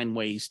quickly find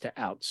ways to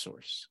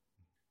outsource.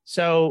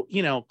 So,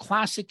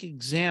 classic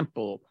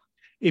example,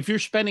 if you're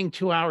spending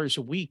 2 hours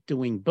a week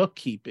doing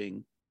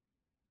bookkeeping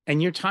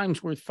and your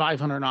time's worth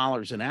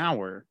 $500 an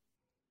hour,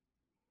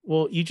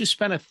 well, you just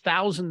spent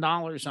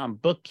 $1,000 on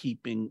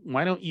bookkeeping.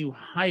 Why don't you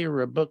hire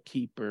a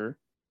bookkeeper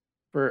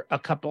for a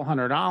couple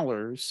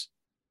 $100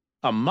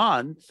 a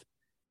month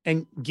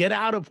and get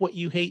out of what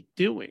you hate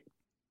doing?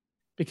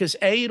 Because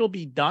it'll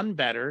be done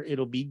better.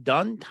 It'll be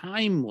done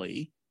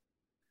timely,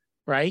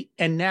 right?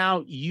 And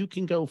now you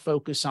can go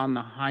focus on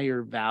the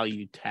higher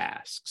value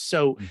tasks.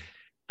 So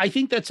I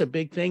think that's a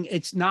big thing.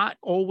 It's not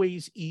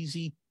always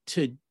easy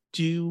to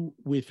do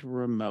with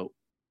remote.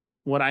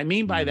 What I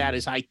mean by that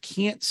is I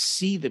can't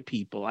see the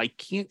people. I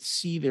can't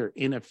see their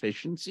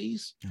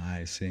inefficiencies.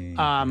 I see.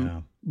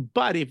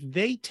 But if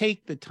they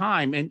take the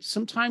time, and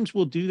sometimes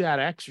we'll do that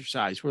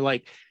exercise, we're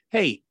like,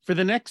 hey, for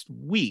the next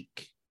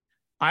week,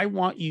 I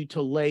want you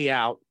to lay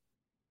out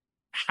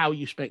how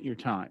you spent your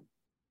time.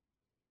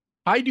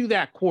 I do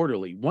that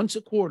quarterly. Once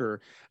a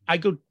quarter, I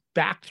go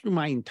back through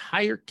my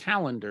entire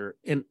calendar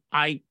and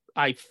I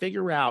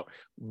figure out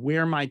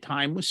where my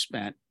time was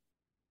spent,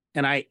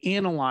 and I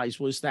analyze,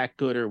 was that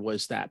good or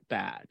was that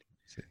bad?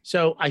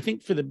 So I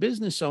think for the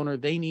business owner,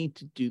 they need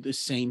to do the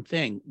same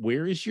thing.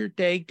 Where is your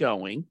day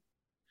going?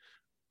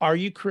 Are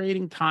you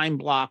creating time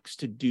blocks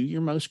to do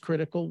your most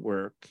critical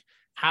work?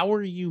 How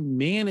are you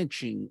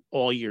managing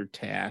all your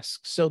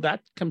tasks? So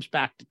that comes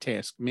back to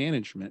task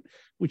management,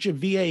 which a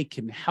VA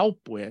can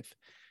help with.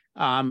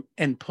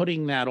 and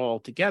putting that all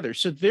together.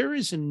 So there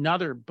is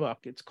another book.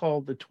 It's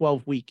called The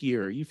 12-Week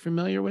Year. Are you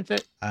familiar with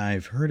it?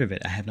 I've heard of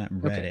it. I have not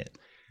read Okay. it.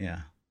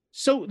 Yeah.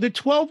 So the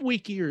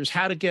 12-week year is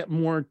how to get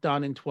more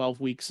done in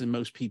 12 weeks than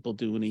most people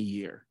do in a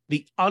year.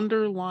 The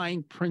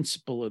underlying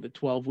principle of the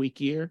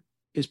 12-week year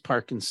is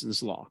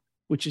Parkinson's law,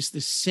 which is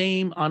the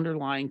same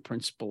underlying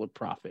principle of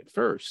profit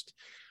first.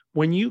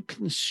 When you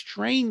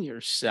constrain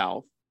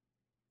yourself,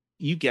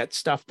 you get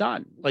stuff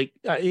done. Like,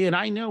 and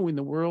I know in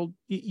the world,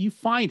 you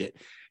find it.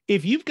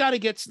 If you've got to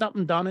get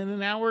something done in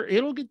an hour,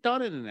 it'll get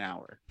done in an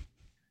hour.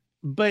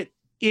 But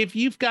if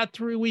you've got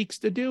 3 weeks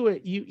to do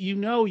it, you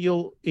know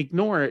you'll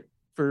ignore it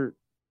for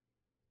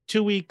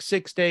 2 weeks,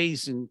 6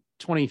 days, and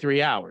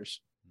 23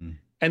 hours.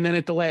 And then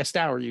at the last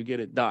hour, you get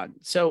it done.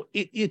 So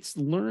it's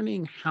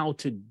learning how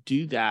to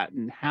do that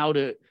and how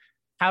to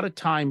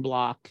time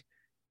block,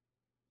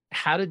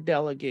 how to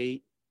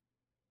delegate,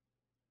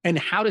 and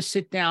how to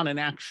sit down and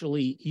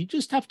actually, you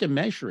just have to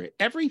measure it.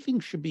 Everything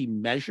should be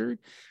measured,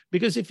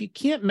 because if you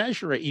can't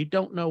measure it, you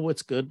don't know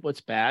what's good,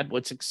 what's bad,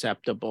 what's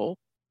acceptable,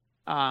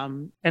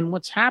 and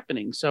what's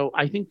happening. So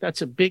I think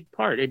that's a big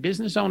part. A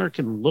business owner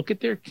can look at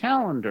their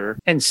calendar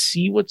and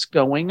see what's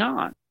going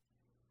on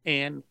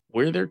and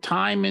where their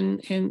time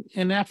and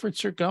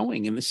efforts are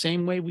going. In the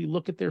same way we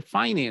look at their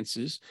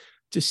finances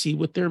to see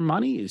what their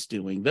money is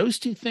doing. Those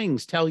two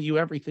things tell you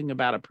everything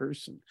about a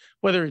person,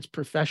 whether it's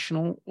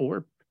professional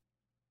or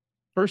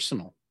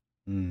personal.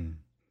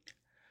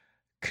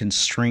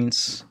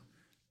 Constraints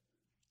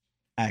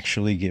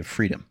actually give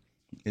freedom,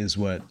 is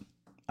what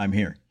I'm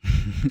hearing,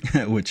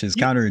 which is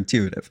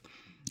counterintuitive.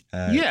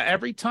 Yeah,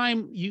 every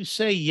time you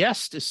say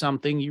yes to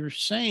something, you're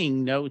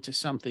saying no to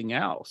something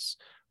else.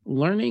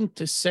 Learning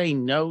to say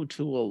no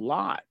to a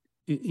lot.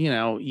 You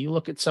know, you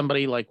look at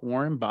somebody like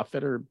Warren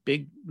Buffett or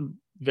big,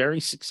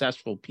 very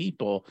successful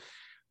people,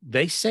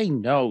 they say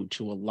no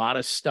to a lot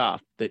of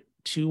stuff that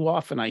too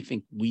often I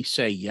think we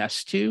say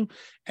yes to,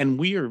 and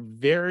we are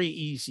very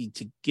easy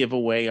to give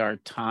away our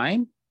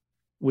time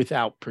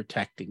without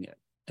protecting it.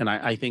 And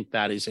I think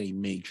that is a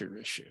major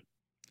issue.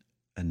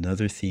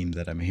 Another theme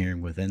that I'm hearing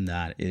within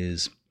that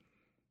is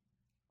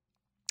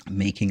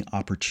making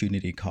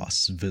opportunity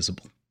costs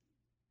visible.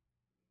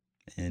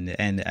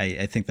 And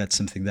I think that's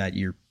something that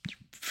you're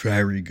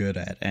very good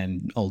at.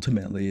 And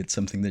ultimately, it's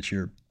something that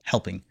you're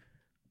helping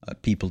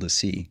people to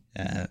see.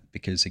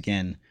 Because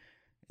again,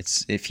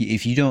 it's if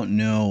you don't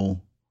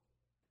know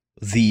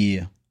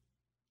the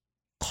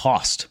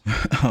cost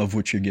of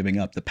what you're giving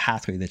up, the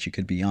pathway that you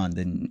could be on,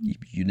 then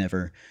you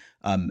never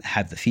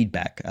have the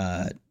feedback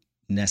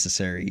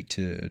necessary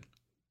to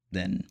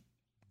then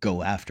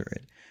go after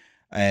it.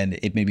 And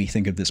it made me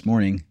think of this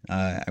morning.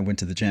 I went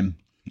to the gym,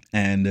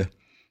 and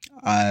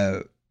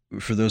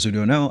for those who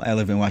don't know, I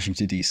live in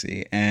Washington,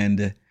 D.C.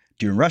 And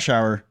during rush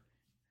hour,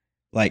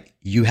 like,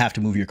 you have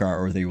to move your car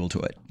or they will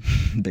tow it,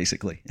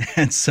 basically.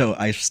 And so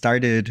I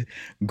started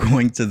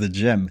going to the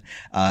gym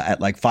at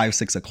like 5,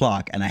 6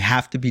 o'clock, and I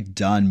have to be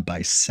done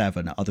by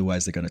 7.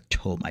 Otherwise, they're going to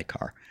tow my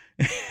car.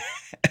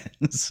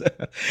 So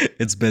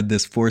it's been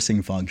this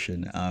forcing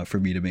function for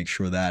me to make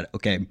sure that,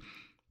 okay,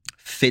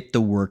 fit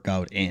the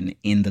workout in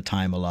the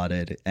time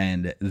allotted,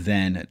 and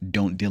then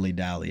don't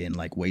dilly-dally and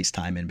like waste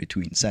time in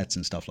between sets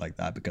and stuff like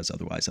that, because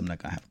otherwise I'm not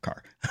gonna have a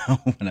car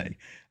when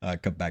I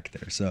come back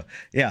there. So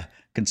yeah,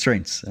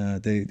 constraints,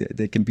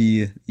 they can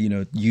be,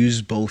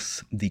 use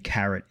both the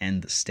carrot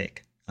and the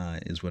stick,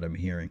 is what I'm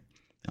hearing,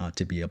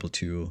 to be able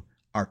to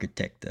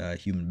architect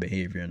human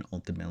behavior and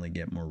ultimately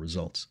get more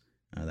results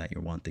that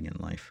you're wanting in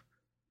life.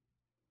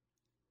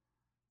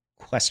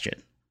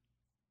 Question: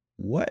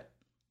 what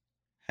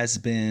has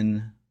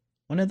been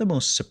one of the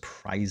most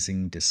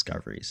surprising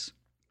discoveries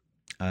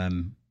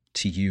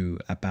to you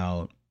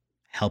about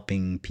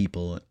helping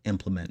people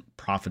implement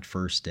profit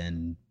first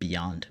and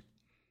beyond?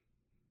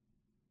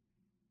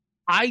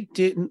 I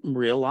didn't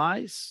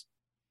realize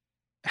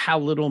how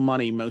little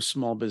money most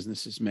small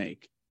businesses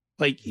make.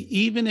 Like,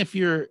 even if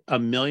you're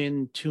 $1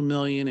 million, 2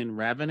 million in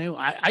revenue,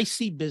 I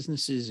see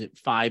businesses at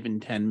 5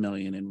 and 10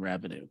 million in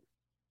revenue,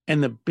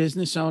 and the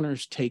business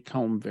owners take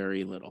home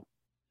very little.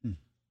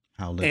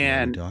 How little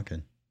are we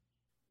talking?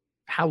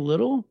 How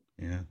little?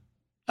 Yeah.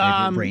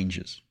 It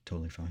ranges.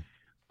 Totally fine.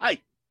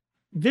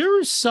 There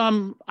are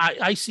some,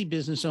 I see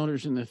business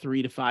owners in the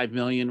 3 to 5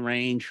 million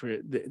range where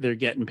they're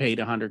getting paid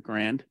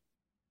 $100,000,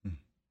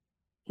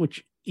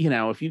 which,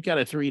 if you've got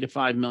a $3 to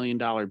 $5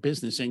 million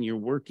business and you're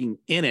working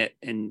in it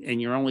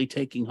and you're only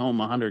taking home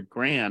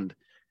 $100,000,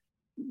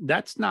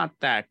 that's not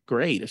that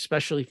great,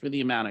 especially for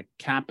the amount of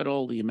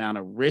capital, the amount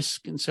of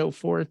risk and so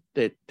forth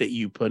that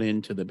you put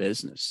into the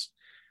business.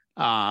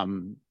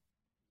 And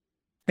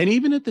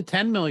even at the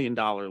 $10 million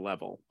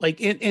level,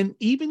 like, and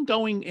even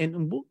going,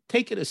 and we'll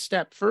take it a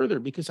step further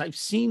because I've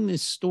seen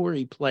this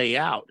story play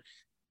out.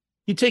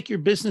 You take your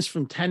business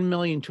from 10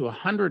 million to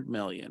 100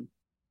 million.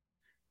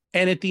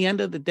 And at the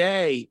end of the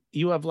day,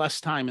 you have less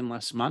time and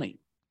less money.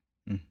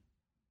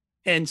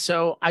 And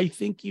so I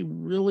think you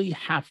really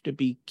have to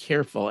be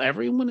careful.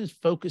 Everyone is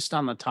focused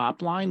on the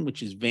top line,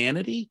 which is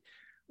vanity.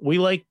 We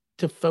like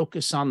to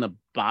focus on the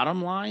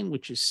bottom line,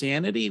 which is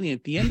sanity. And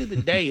at the end of the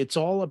day, it's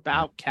all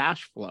about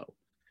cash flow.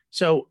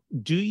 So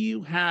do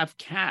you have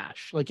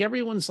cash? Like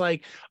everyone's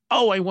like,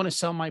 oh, I want to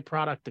sell my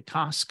product to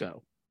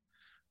Costco.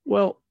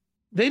 Well,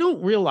 they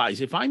don't realize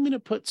if I'm going to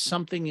put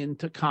something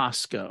into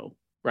Costco,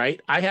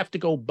 right, I have to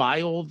go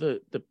buy all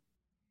the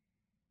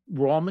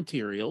raw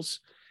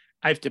materials.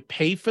 I have to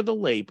pay for the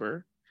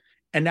labor.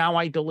 And now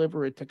I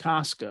deliver it to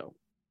Costco. And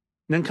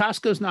then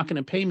Costco's not going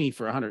to pay me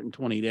for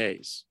 120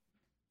 days.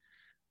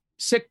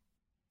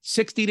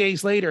 60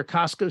 days later,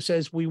 Costco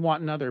says, we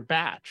want another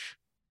batch.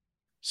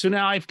 So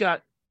now I've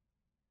got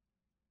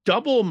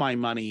double my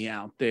money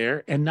out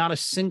there and not a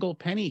single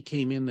penny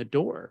came in the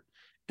door.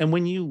 And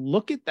when you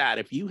look at that,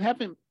 if you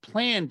haven't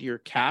planned your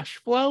cash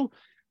flow,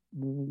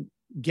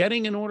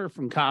 getting an order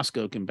from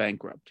Costco can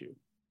bankrupt you.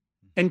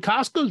 And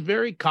Costco is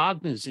very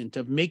cognizant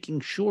of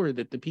making sure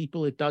that the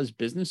people it does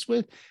business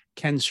with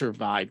can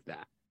survive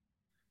that.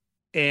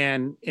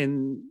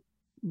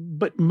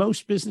 But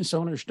most business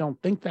owners don't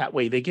think that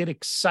way. They get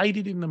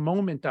excited in the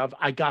moment of,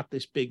 I got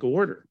this big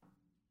order.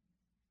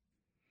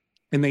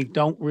 And they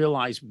don't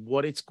realize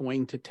what it's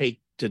going to take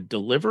to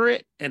deliver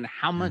it and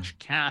how much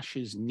cash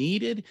is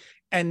needed.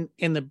 And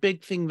the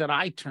big thing that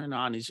I turn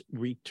on is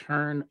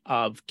return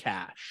of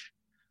cash.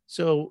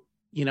 So,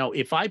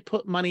 if I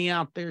put money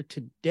out there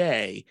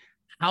today,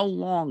 how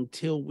long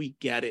till we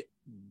get it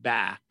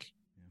back?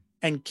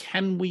 And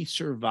can we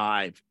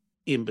survive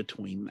in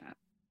between that?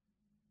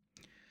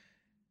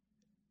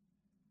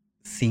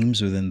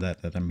 Themes within that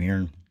I'm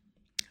hearing.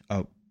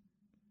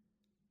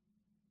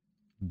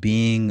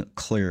 Being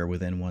clear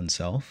within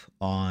oneself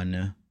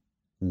on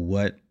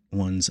what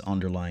one's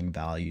underlying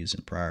values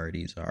and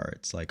priorities are.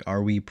 It's like,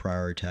 are we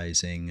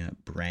prioritizing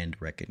brand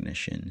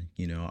recognition?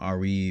 Are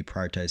we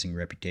prioritizing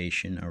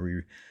reputation? Are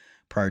we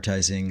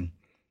prioritizing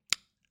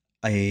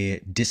a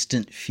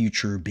distant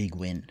future big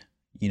win,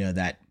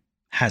 that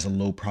has a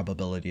low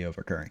probability of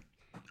occurring,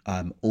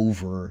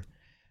 over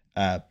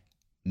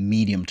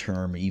medium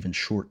term, even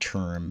short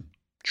term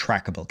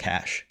trackable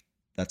cash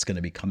that's going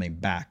to be coming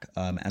back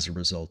as a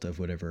result of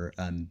whatever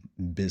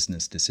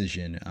business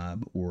decision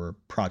or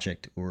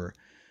project or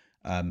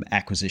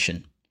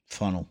acquisition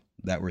funnel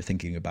that we're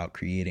thinking about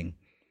creating.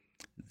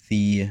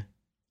 The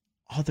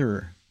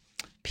other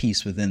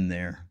piece within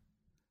there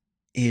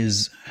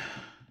is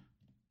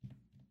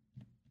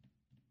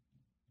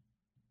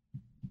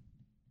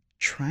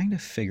trying to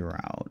figure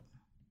out,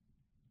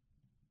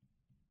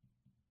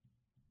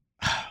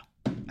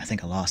 I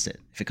think I lost it.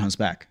 If it comes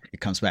back, it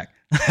comes back.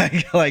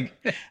 I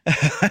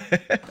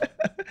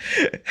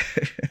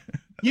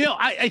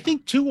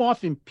think too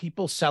often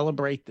people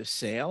celebrate the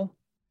sale.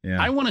 Yeah.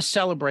 I want to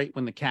celebrate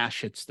when the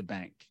cash hits the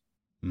bank.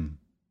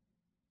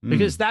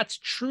 Because that's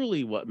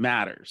truly what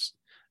matters.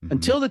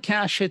 Until the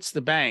cash hits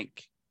the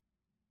bank,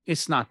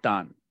 it's not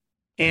done.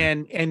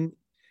 And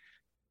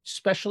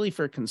especially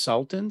for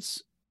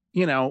consultants,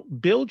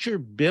 build your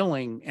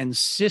billing and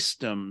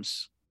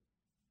systems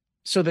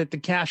so that the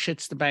cash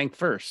hits the bank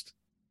first.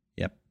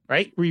 Yep.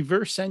 Right?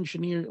 Reverse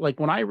engineer. Like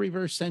when I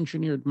reverse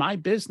engineered my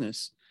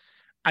business,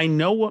 I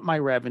know what my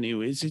revenue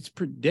is. It's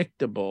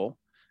predictable.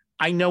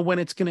 I know when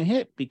it's going to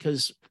hit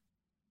because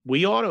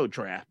we auto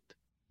draft.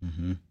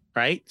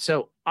 Right?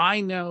 So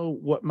I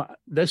know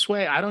this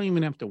way, I don't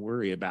even have to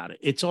worry about it.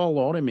 It's all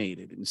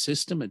automated and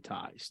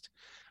systematized.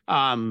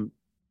 And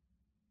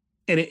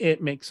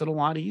it makes it a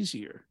lot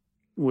easier.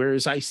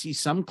 Whereas I see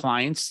some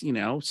clients,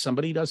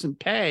 somebody doesn't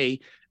pay,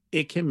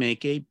 it can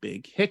make a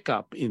big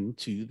hiccup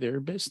into their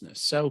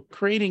business. So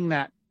creating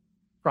that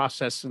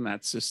process and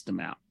that system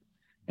out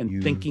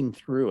and thinking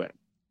through it.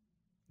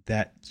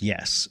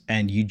 Yes.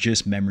 And you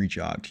just memory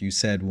jogged. You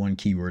said one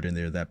keyword in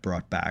there that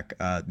brought back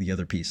the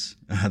other piece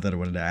that I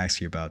wanted to ask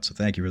you about. So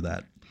thank you for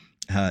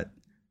that,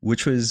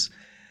 which was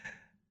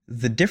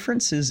the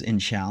differences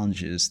and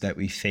challenges that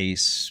we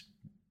face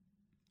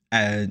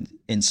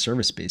in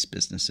service-based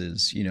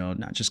businesses,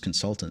 not just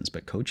consultants,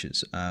 but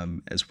coaches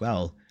as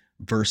well,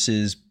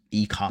 versus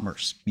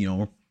e-commerce,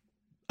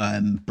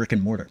 brick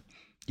and mortar.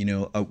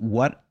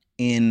 What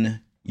in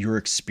your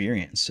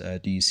experience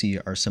do you see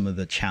are some of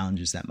the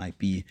challenges that might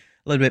be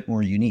a little bit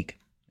more unique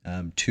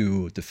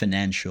to the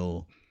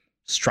financial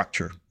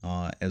structure,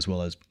 as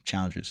well as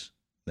challenges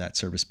that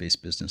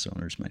service-based business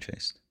owners might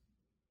face?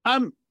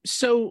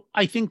 So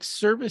I think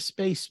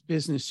service-based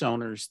business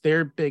owners,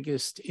 their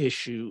biggest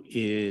issue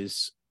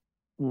is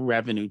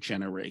revenue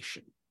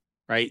generation,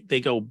 right? They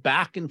go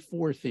back and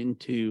forth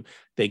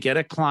they get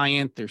a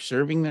client, they're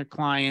serving their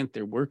client,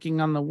 they're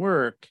working on the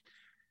work.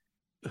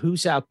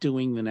 Who's out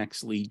doing the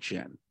next lead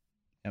gen?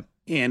 Yep.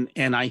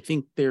 And I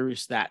think there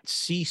is that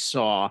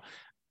seesaw,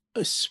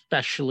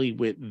 especially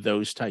with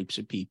those types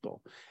of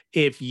people.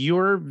 If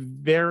you're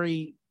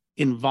very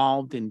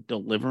involved in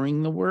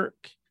delivering the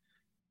work,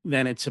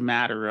 then it's a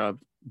matter of,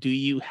 do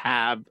you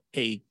have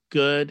a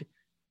good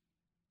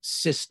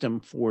system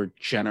for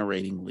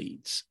generating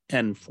leads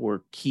and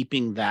for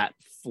keeping that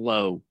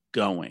flow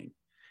going?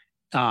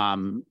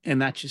 And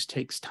that just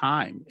takes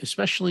time,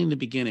 especially in the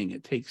beginning.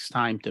 It takes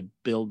time to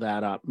build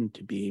that up and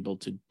to be able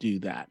to do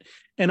that.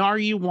 And are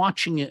you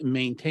watching it and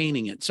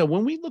maintaining it? So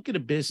when we look at a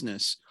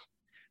business,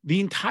 the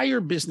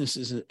entire business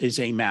is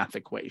a math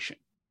equation.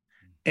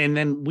 And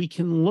then we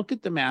can look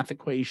at the math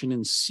equation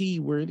and see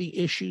where the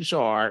issues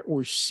are,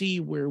 or see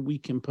where we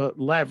can put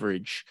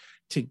leverage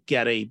to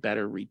get a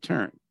better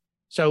return.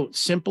 So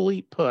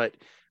simply put,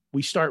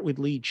 we start with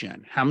lead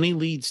gen. How many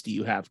leads do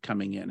you have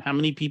coming in? How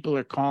many people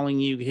are calling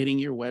you, hitting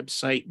your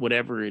website,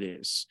 whatever it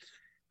is,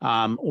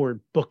 or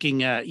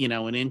booking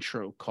an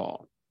intro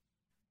call?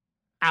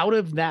 Out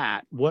of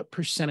that, what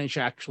percentage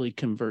actually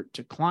convert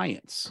to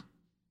clients?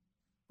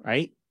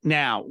 Right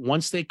now,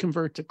 once they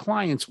convert to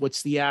clients,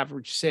 what's the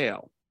average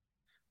sale?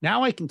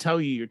 Now I can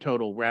tell you your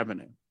total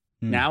revenue.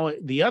 Now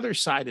the other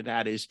side of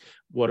that is,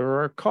 what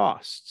are our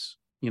costs?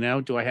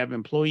 Do I have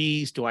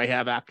employees? Do I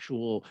have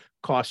actual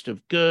cost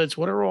of goods?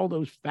 What are all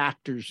those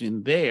factors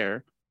in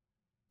there,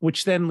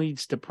 which then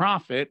leads to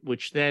profit,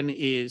 which then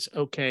is,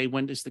 okay,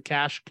 when does the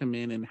cash come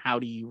in and how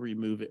do you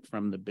remove it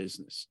from the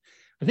business?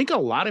 I think a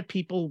lot of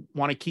people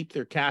want to keep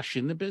their cash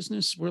in the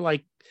business. We're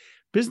like,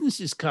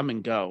 businesses come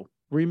and go.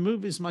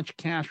 Remove as much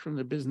cash from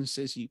the business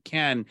as you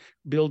can,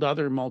 build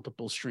other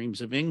multiple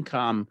streams of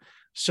income,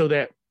 so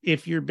that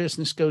if your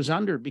business goes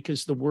under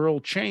because the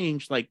world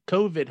changed, like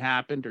COVID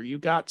happened, or you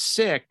got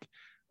sick,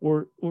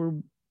 or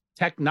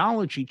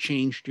technology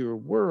changed your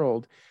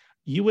world,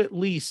 you at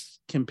least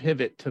can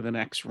pivot to the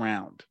next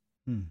round.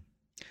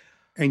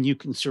 And you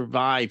can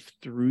survive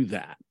through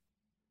that.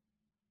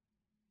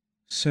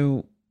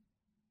 So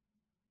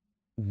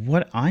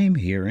what I'm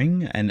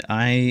hearing, and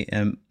I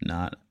am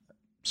not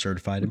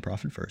certified in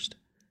Profit First,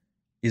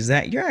 is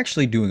that you're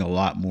actually doing a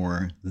lot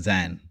more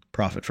than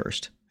Profit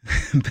First.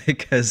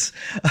 Because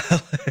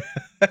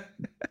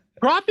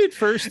Profit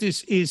First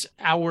is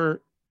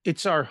our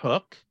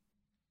hook.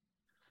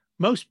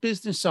 Most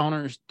business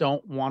owners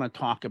don't want to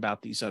talk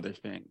about these other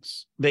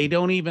things. They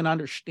don't even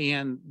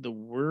understand the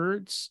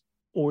words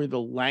or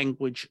the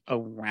language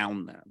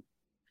around them.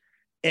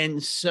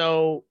 And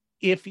so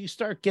if you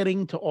start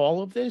getting to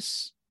all of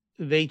this,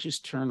 they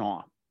just turn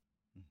off.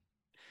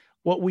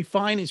 What we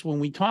find is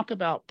when we talk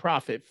about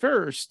Profit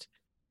First,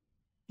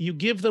 you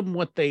give them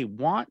what they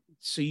want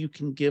so you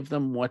can give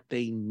them what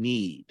they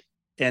need.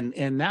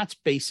 And that's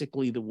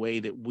basically the way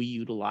that we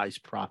utilize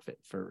Profit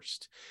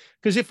First.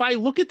 Because if I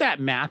look at that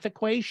math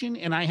equation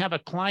and I have a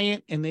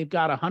client and they've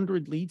got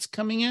 100 leads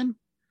coming in,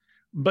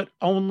 but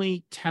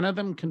only 10 of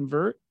them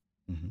convert,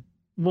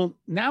 well,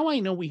 now I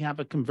know we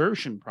have a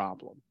conversion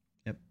problem.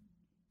 Yep.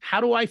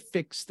 How do I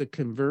fix the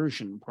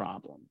conversion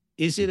problem?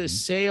 Is it a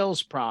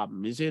sales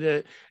problem? Is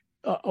it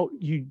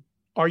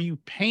are you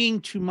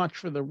paying too much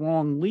for the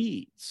wrong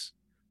leads?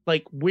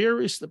 Like,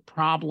 where is the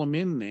problem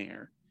in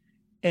there?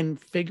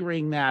 And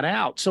figuring that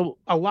out. So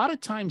a lot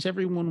of times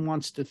everyone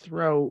wants to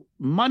throw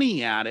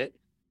money at it,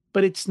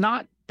 but it's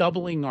not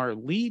doubling our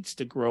leads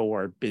to grow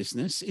our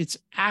business. It's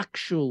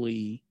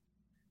actually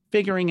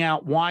figuring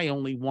out why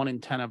only 1 in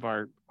 10 of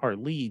our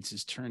leads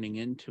is turning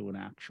into an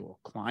actual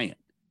client.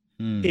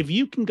 If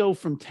you can go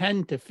from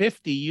 10 to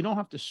 50, you don't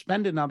have to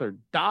spend another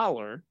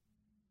 $1,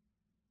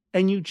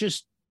 and you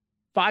just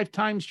 5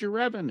 times your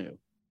revenue.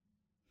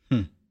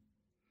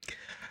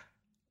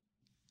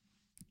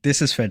 This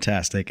is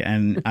fantastic,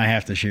 and I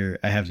have to share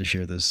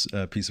this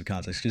piece of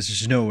context, because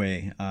there's no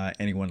way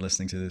anyone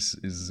listening to this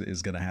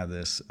is going to have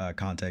this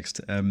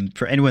context.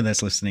 For anyone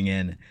that's listening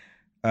in,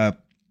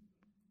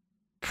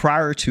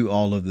 prior to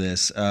all of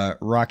this,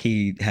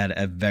 Rocky had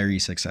a very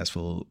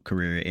successful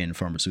career in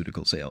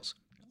pharmaceutical sales,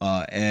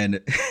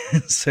 and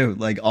so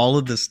like all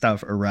of the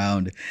stuff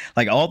around,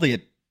 like all the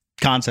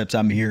concepts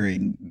I'm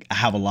hearing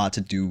have a lot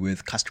to do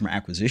with customer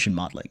acquisition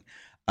modeling,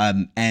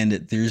 and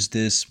there's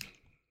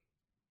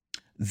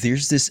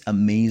this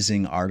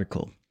amazing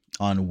article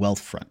on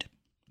Wealthfront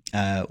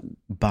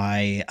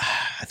by,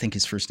 I think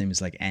his first name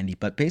is like Andy,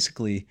 but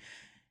basically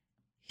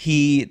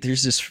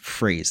there's this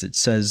phrase that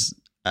says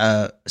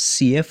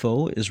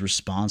CFO is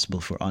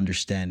responsible for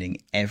understanding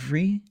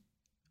every,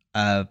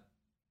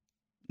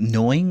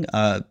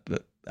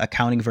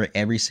 accounting for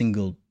every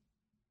single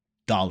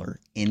dollar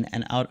in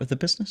and out of the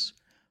business,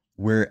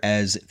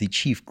 whereas the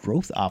chief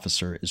growth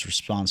officer is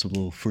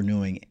responsible for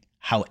knowing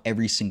how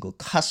every single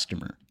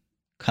customer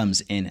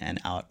comes in and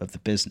out of the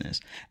business.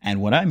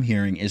 And what I'm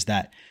hearing is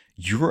that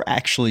you're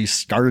actually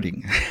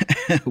starting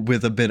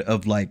with a bit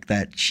of like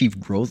that chief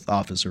growth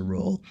officer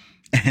role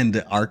and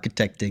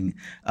architecting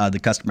the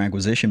customer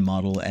acquisition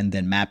model, and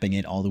then mapping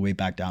it all the way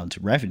back down to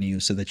revenue,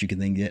 so that you can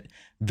then get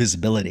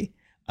visibility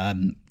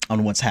on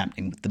what's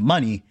happening with the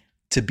money,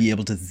 to be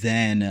able to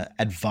then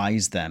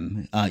advise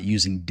them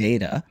using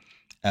data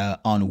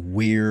on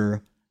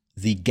where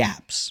the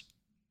gaps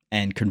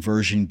and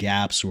conversion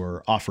gaps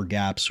or offer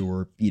gaps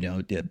or,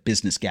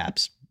 business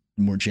gaps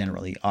more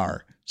generally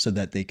are, so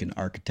that they can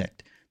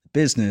architect the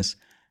business.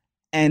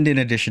 And in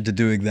addition to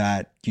doing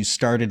that, you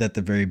started at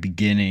the very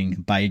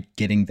beginning by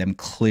getting them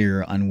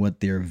clear on what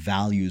their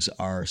values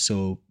are.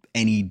 So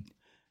any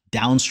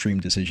downstream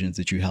decisions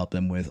that you help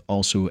them with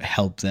also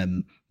help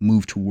them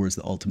move towards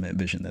the ultimate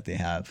vision that they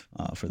have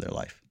for their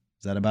life.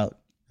 Is that about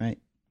right?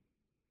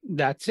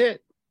 That's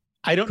it.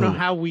 I don't know Cool.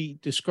 how we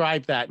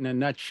describe that in a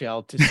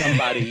nutshell to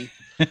somebody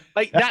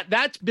like that.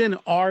 That's been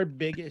our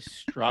biggest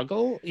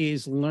struggle,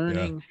 is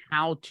learning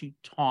how to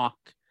talk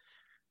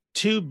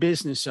to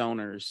business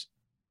owners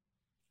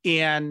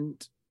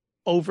and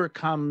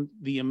overcome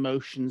the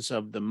emotions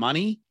of the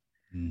money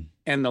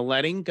and the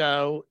letting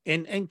go.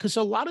 And because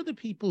a lot of the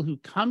people who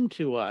come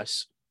to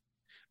us,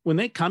 when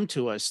they come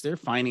to us, their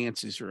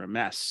finances are a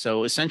mess.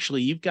 So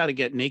essentially, you've got to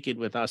get naked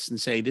with us and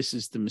say, this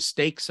is the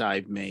mistakes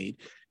I've made.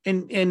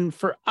 And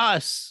for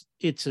us,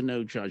 it's a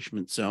no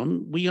judgment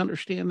zone. We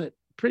understand that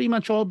pretty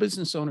much all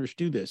business owners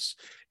do this.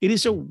 It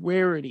is a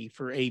rarity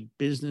for a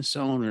business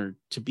owner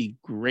to be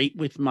great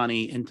with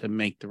money and to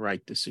make the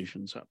right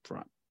decisions up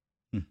front.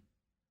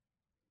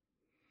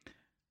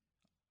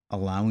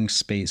 Allowing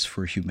space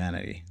for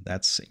humanity.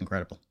 That's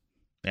incredible.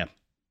 Yeah.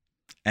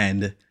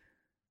 And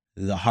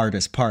the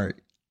hardest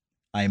part,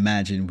 I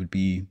imagine, would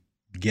be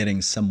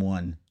getting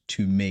someone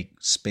to make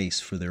space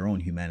for their own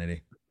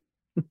humanity.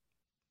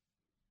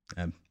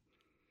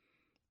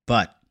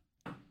 But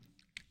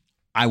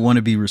I want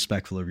to be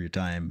respectful of your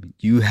time.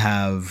 You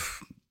have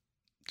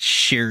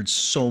shared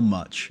so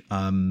much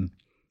on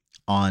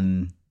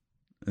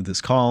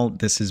this call.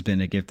 This has been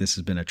a gift. This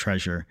has been a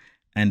treasure.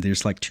 And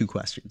there's like 2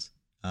 questions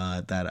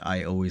that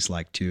I always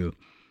like to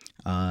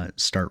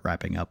start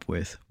wrapping up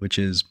with, which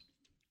is,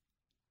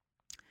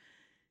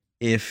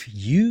 if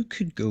you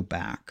could go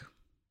back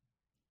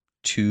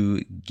to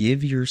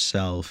give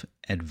yourself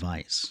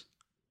advice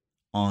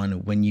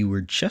on when you were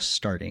just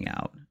starting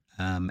out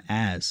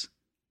as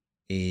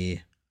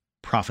a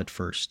profit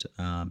first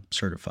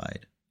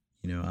certified,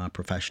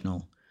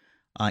 professional,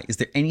 is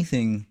there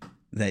anything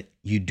that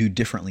you do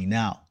differently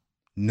now,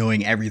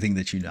 knowing everything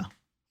that you know?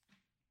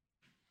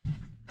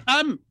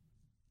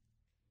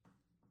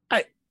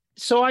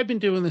 So I've been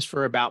doing this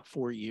for about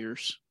 4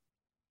 years.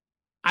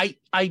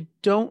 I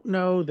don't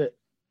know that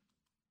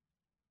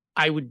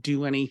I would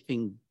do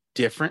anything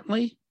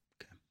differently.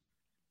 Okay.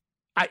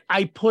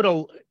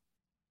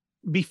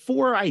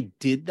 Before I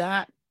did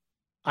that,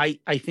 I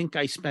think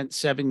I spent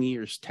 7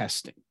 years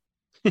testing.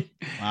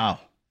 Wow.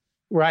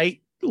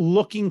 Right?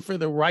 Looking for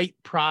the right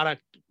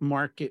product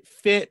market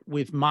fit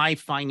with my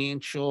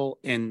financial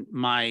and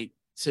my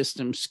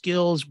system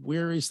skills.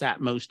 Where is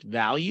that most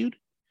valued?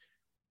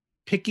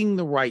 Picking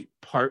the right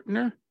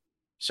partner.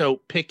 So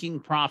picking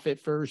Profit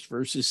First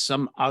versus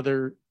some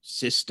other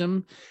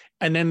system.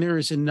 And then there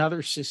is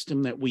another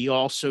system that we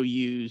also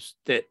use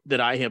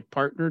that I have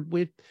partnered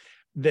with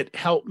that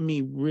helped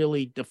me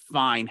really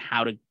define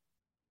how to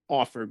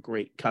offer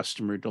great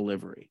customer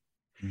delivery.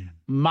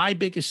 My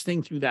biggest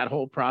thing through that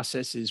whole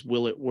process is,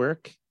 will it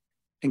work?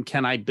 And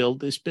can I build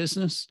this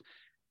business?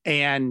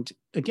 And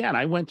again,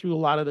 I went through a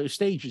lot of those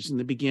stages. In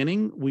the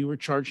beginning, we were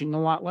charging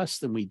a lot less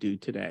than we do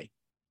today.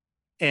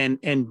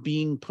 And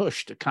being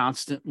pushed to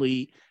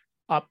constantly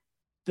up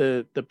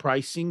the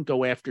pricing,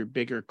 go after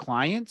bigger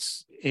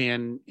clients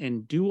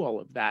and do all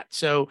of that.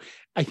 So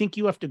I think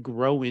you have to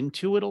grow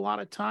into it a lot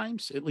of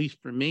times. At least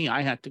for me,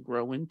 I had to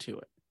grow into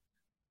it.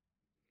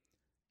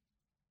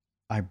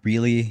 I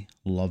really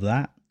love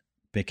that,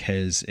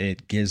 because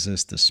it gives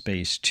us the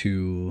space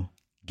to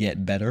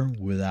get better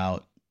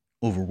without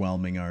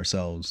overwhelming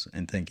ourselves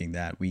and thinking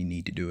that we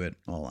need to do it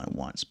all at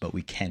once. But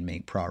we can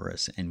make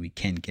progress and we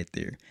can get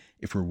there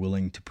if we're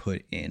willing to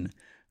put in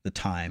the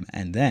time.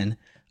 And then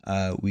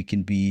we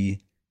can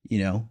be,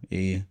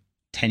 a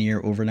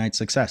 10-year overnight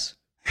success.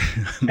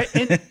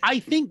 And I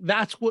think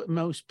that's what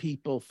most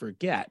people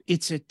forget.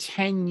 It's a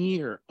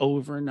 10-year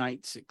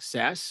overnight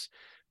success.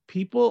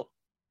 People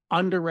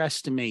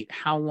underestimate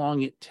how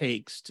long it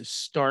takes to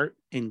start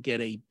and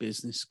get a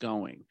business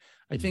going.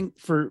 I think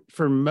for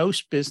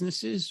most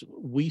businesses,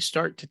 we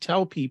start to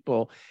tell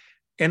people,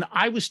 and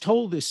I was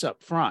told this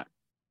up front,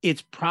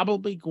 it's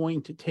probably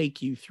going to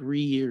take you 3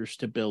 years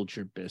to build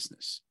your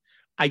business.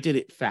 I did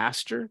it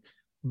faster,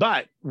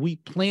 but we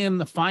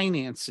planned the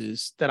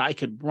finances that I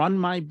could run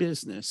my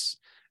business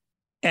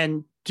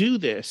and do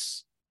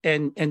this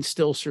and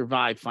still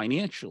survive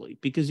financially.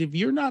 Because if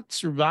you're not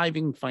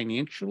surviving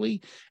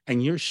financially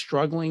and you're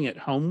struggling at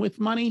home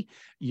with money,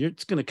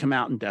 it's going to come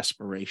out in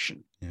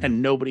desperation. Yeah.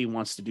 And nobody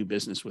wants to do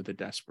business with a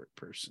desperate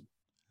person.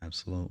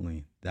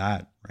 Absolutely.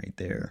 That right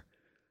there.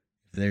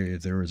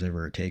 If there was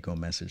ever a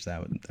take-home message,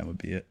 that would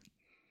be it.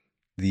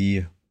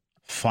 The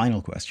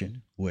final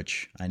question,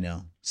 which I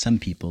know some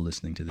people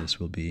listening to this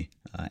will be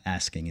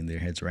asking in their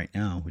heads right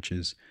now, which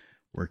is,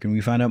 where can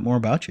we find out more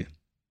about you?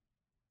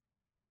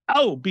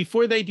 Oh,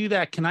 before they do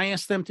that, can I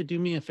ask them to do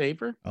me a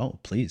favor? Oh,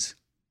 please.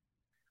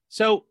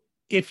 So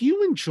if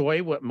you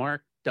enjoy what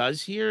Mark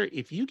does here,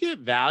 if you get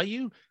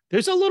value,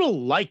 there's a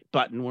little like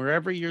button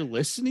wherever you're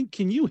listening.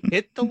 Can you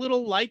hit the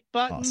little like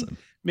button? Awesome.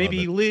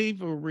 Maybe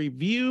leave a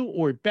review,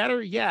 or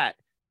better yet,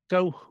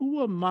 go,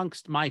 who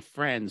amongst my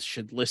friends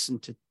should listen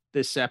to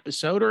this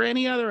episode or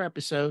any other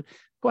episode?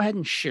 Go ahead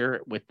and share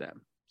it with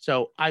them.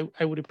 So I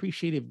would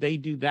appreciate if they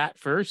do that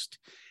first.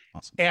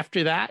 Awesome.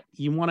 After that,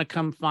 you want to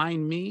come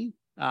find me.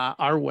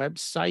 Our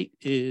website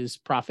is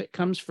Profit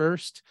Comes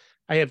First.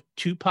 I have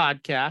 2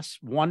 podcasts.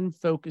 One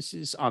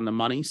focuses on the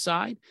money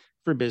side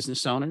for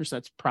business owners.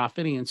 That's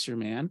Profit Answer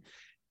Man.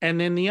 And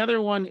then the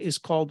other one is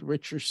called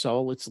Richer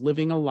Soul. It's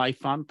living a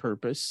life on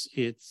purpose.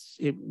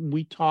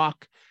 We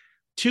talk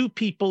to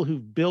people who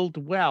build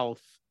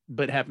wealth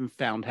but haven't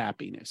found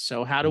happiness.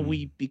 So how do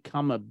we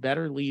become a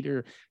better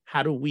leader?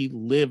 How do we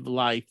live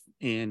life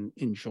and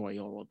enjoy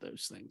all of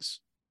those things?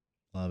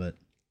 Love it.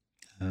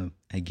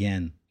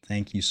 Again,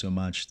 thank you so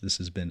much. This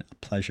has been a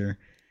pleasure.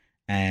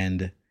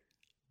 And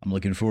I'm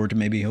looking forward to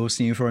maybe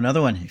hosting you for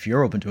another one if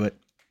you're open to it.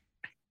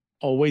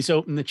 Always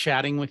open to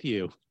chatting with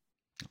you.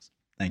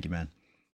 Thank you, man.